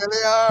yet?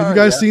 Have you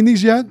guys seen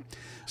these yet?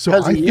 So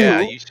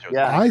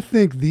I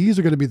think these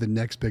are going to be the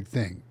next big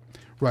thing,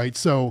 right?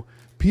 So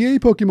PA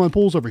Pokemon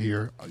Polls over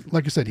here,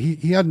 like I said,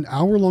 he had an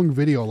hour-long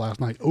video last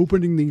night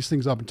opening these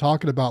things up and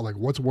talking about like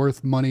what's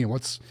worth money and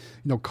what's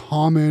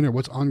common or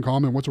what's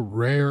uncommon, what's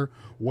rare,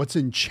 what's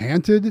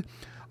enchanted.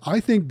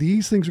 I think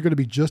these things are going to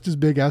be just as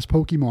big as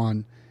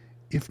Pokemon,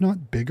 if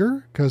not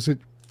bigger, because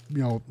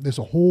there's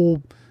a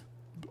whole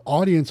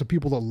audience of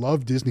people that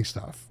love Disney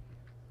stuff.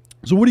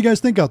 So what do you guys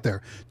think out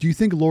there? Do you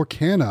think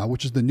Lorcana,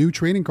 which is the new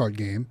trading card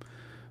game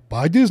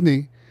by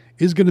Disney,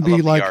 is going to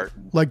be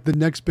like the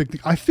next big thing?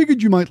 I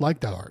figured you might like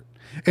that art.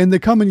 And they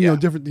come in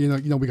different,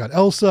 we got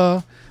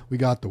Elsa, we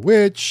got the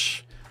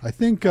Witch. I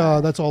think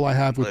that's all I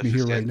have with me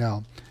here right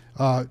now.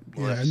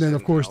 And then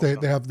of course they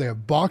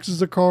have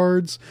boxes of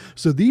cards.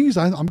 So these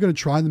I'm going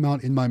to try them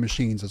out in my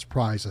machines as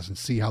prizes and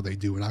see how they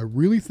do. And I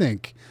really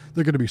think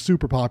they're going to be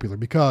super popular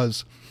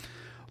because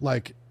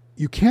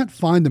you can't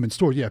find them in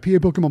stores. Yeah, PA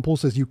Pokemon Poll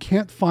says you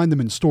can't find them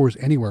in stores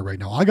anywhere right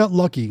now. I got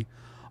lucky.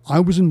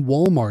 I was in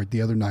Walmart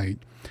the other night,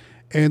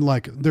 and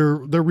they're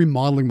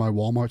remodeling my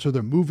Walmart, so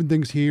they're moving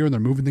things here and they're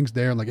moving things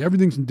there, and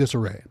everything's in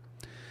disarray.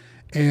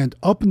 And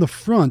up in the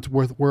front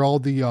where all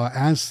the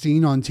as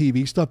seen on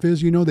TV stuff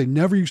is, they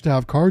never used to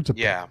have cards up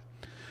there. Yeah.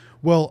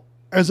 Well,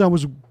 as I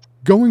was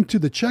going to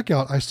the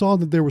checkout, I saw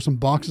that there were some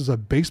boxes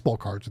of baseball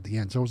cards at the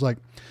end. So I was like,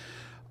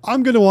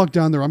 I'm going to walk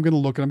down there. I'm going to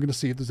look and I'm going to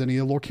see if there's any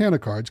Lorcana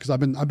cards because I've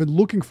been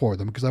looking for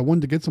them because I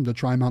wanted to get some to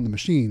try them out in the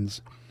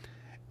machines.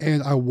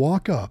 And I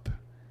walk up,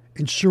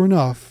 and sure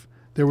enough,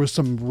 there was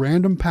some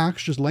random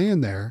packs just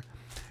laying there,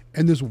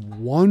 and there's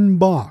one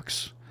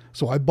box.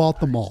 So I bought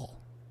them all.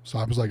 So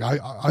I was like,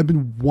 I've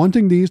been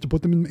wanting these to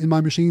put them in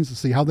my machines to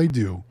see how they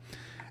do.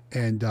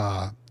 And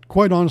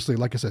quite honestly,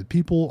 like I said,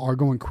 people are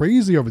going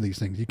crazy over these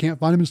things. You can't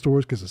find them in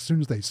stores because as soon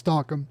as they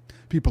stock them,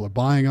 people are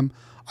buying them.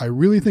 I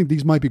really think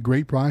these might be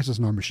great prices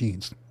in our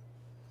machines.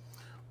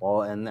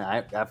 Well, and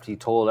after you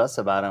told us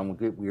about them,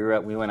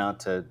 we went out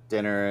to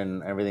dinner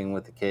and everything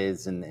with the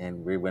kids,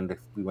 and we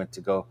went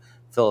to go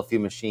fill a few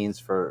machines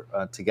for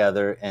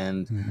together,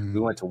 and we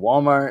went to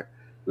Walmart,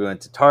 we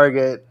went to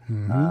Target.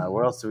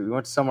 Where else? We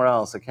went to somewhere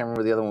else. I can't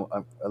remember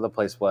the other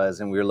place was,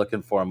 and we were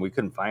looking for them. We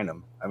couldn't find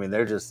them. I mean,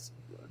 you just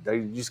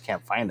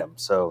can't find them.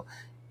 So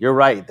you're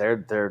right.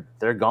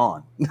 They're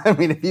gone. I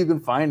mean, if you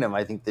can find them,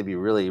 I think they'd be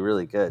really,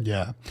 really good.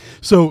 Yeah.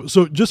 So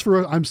just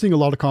I'm seeing a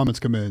lot of comments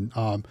come in.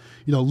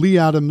 Lee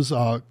Adams,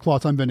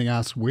 Cloth Time Vending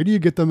asks, where do you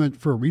get them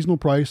for a reasonable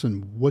price,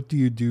 and what do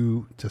you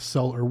do to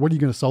sell, or what are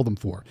you going to sell them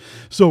for?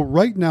 So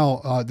right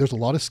now, there's a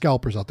lot of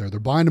scalpers out there. They're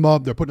buying them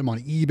up. They're putting them on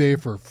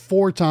eBay for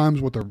 4 times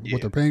what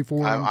they're paying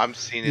for. I'm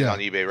seeing it on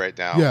eBay right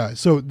now. Yeah.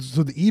 So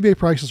the eBay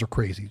prices are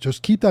crazy.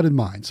 Just keep that in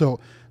mind. So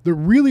they're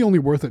really only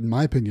worth it, in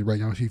my opinion, right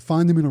now. If you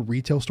find them in a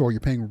retail store, you're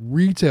paying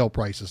retail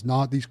prices,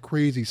 not these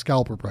crazy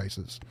scalper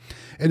prices.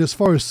 And as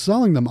far as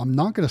selling them, I'm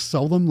not going to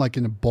sell them like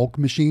in bulk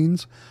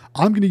machines.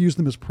 I'm going to use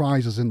them as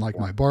prizes in like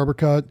my barber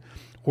cut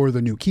or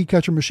the new key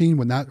catcher machine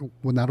when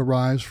that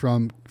arrives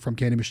from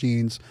Candy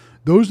Machines.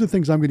 Those are the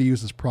things I'm going to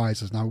use as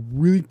prizes. And I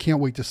really can't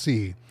wait to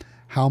see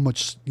how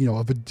much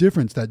of a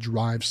difference that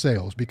drives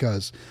sales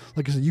because,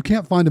 like I said, you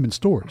can't find them in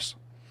stores.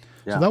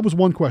 Yeah. So that was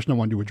one question I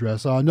wanted to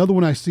address. Another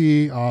one I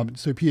see, so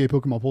PA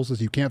Pokemon Pulse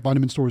says you can't find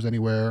them in stores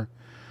anywhere.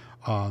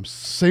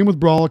 Same with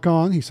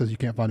Brawlicon. He says you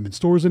can't find them in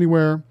stores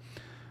anywhere.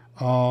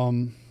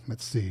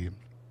 Let's see.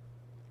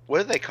 What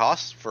did they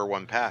cost for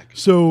one pack?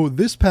 So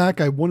this pack,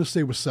 I want to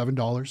say was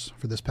 $7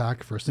 for this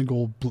pack for a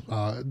single.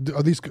 Are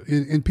these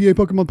in PA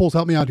Pokemon Pulse?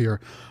 Help me out here.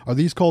 Are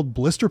these called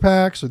blister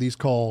packs? Are these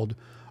called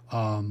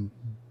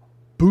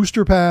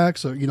booster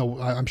packs? So,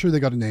 I'm sure they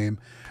got a name.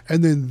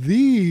 And then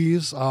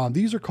these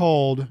are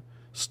called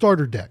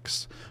starter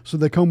decks. So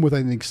they come with,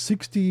 I think,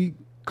 60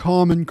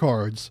 common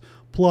cards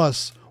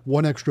plus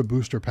one extra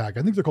booster pack.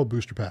 I think they're called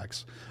booster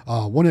packs.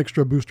 One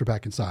extra booster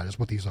pack inside is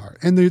what these are.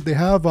 And they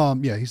have,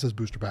 he says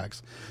booster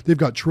packs. They've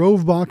got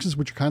trove boxes,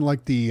 which are kind of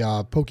like the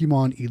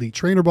Pokemon Elite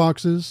Trainer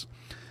boxes.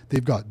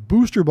 They've got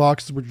booster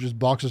boxes, which are just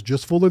boxes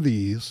just full of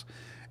these.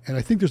 And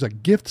I think there's a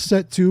gift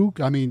set too.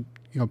 I mean,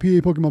 PA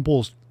Pokemon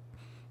Pulse,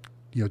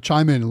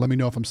 chime in and let me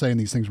know if I'm saying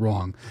these things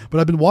wrong. But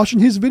I've been watching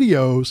his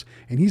videos,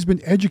 and he's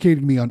been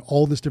educating me on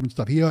all this different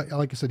stuff. He,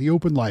 like I said, he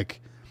opened like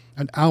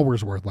an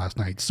hour's worth last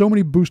night. So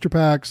many booster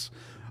packs,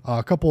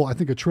 a couple, I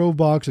think a trove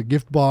box, a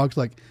gift box,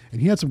 and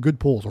he had some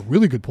good pulls, a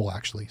really good pull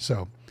actually.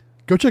 So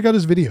go check out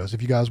his videos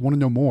if you guys want to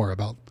know more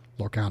about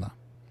Lorcana.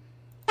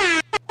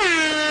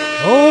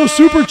 Oh,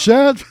 super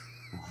chat.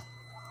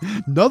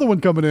 Another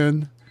one coming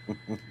in.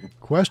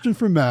 Question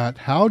from Matt.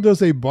 How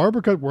does a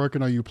barber cut work,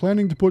 and are you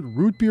planning to put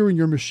root beer in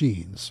your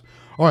machines?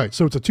 All right,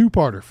 so it's a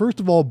two-parter.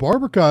 First of all,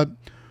 barber cut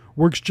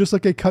works just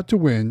like a cut to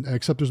win,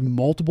 except there's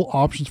multiple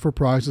options for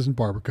prizes in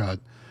barber cut.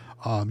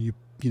 You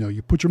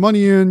put your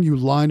money in, you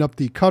line up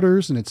the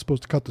cutters, and it's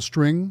supposed to cut the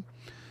string.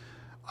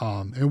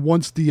 And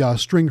once the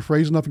string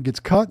frays enough and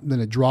gets cut,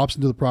 then it drops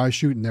into the prize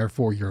chute, and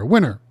therefore you're a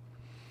winner.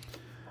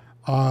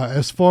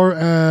 As far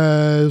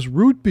as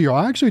root beer,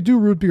 I actually do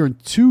root beer in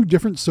 2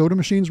 different soda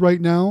machines right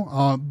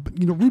now.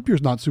 Root beer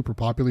is not super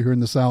popular here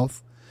in the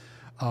South.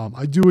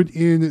 I do it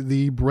in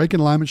the Break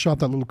and Alignment Shop,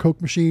 that little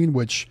Coke machine,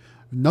 which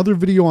another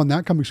video on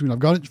that coming soon. I've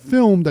got it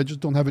filmed. I just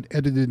don't have it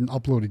edited and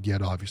uploaded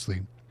yet,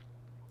 obviously.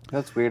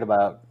 That's weird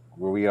about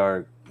where we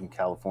are in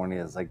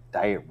California is like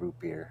diet root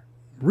beer.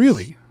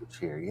 Really?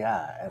 Here,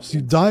 yeah.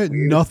 See, diet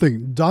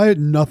nothing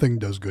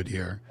does good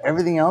here.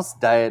 Everything else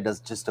diet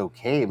does just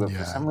okay, but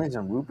for some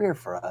reason root beer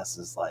for us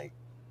is like,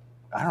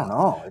 I don't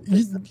know.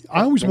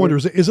 I always wonder,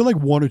 is it like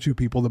 1 or 2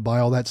 people that buy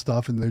all that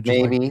stuff and they're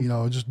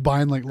just just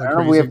buying like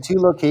crazy? We have 2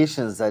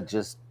 locations that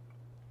just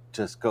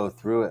go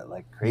through it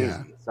like crazy.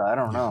 Yeah. So I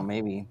don't know,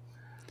 maybe.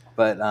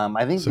 But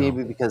I think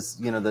maybe because,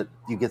 that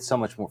you get so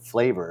much more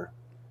flavor,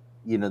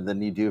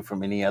 than you do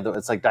from any other.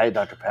 It's like Diet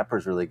Dr. Pepper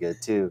is really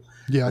good too.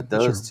 Yeah. But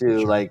those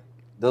two, like,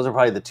 those are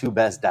probably the 2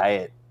 best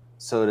diet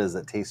sodas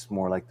that taste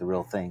more like the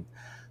real thing.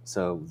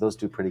 So those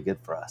do pretty good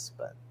for us.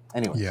 But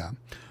anyway. Yeah.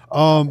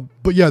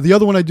 But yeah, the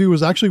other one I do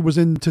was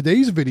in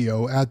today's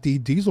video at the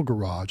Diesel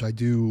Garage. I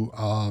do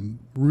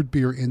root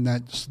beer in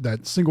that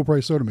single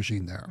price soda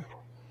machine there.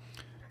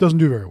 Doesn't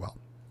do very well.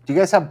 Do you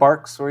guys have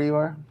Barks where you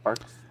are?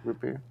 Barks?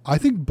 root beer? I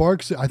think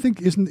Barks. I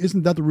think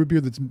isn't that the root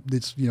beer that's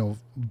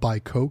by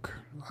Coke?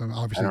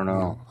 Obviously, I don't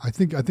know. I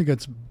think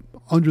it's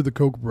under the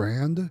Coke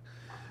brand.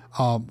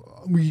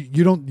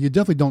 You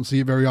definitely don't see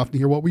it very often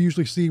here. What we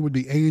usually see would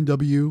be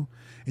A&W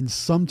and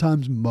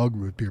sometimes Mug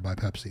root beer by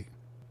Pepsi.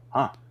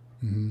 Huh.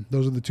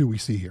 Those are the two we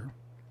see here.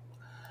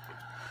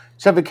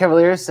 Chevy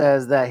Cavalier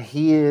says that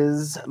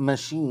his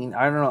machine,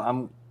 I don't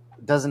know,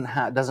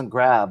 doesn't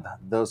grab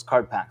those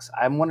card packs.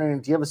 I'm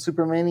wondering, do you have a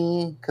Super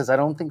Mini? Because I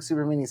don't think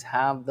Super Minis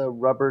have the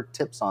rubber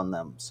tips on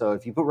them. So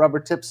if you put rubber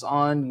tips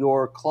on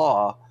your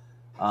claw,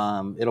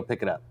 it'll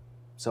pick it up.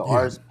 So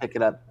ours pick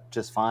it up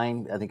just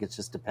fine. I think it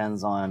just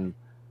depends on.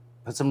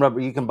 Put some rubber.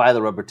 You can buy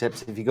the rubber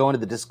tips. If you go into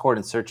the Discord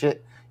and search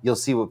it, you'll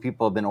see what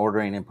people have been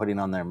ordering and putting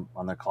on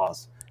their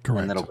claws.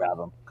 Correct. And it'll grab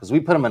them because we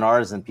put them in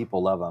ours and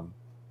people love them.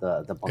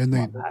 The Pokemon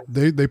and pack.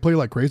 they play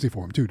like crazy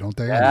for them too, don't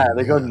they? Yeah,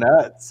 they go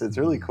nuts. It's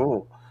really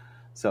cool.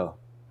 So,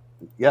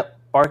 yep,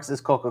 Barks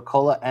is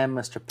Coca-Cola and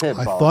Mr. Pibb.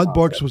 I thought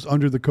Barks was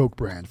under the Coke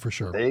brand for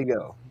sure. There you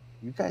go.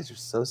 You guys are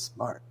so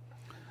smart.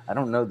 I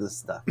don't know this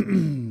stuff.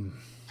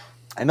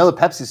 I know the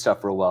Pepsi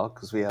stuff real well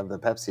because we have the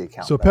Pepsi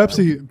account. So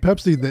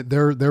Pepsi,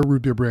 their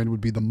root beer brand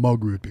would be the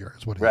Mug root beer,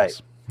 is what it is.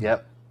 Right.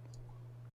 Yep.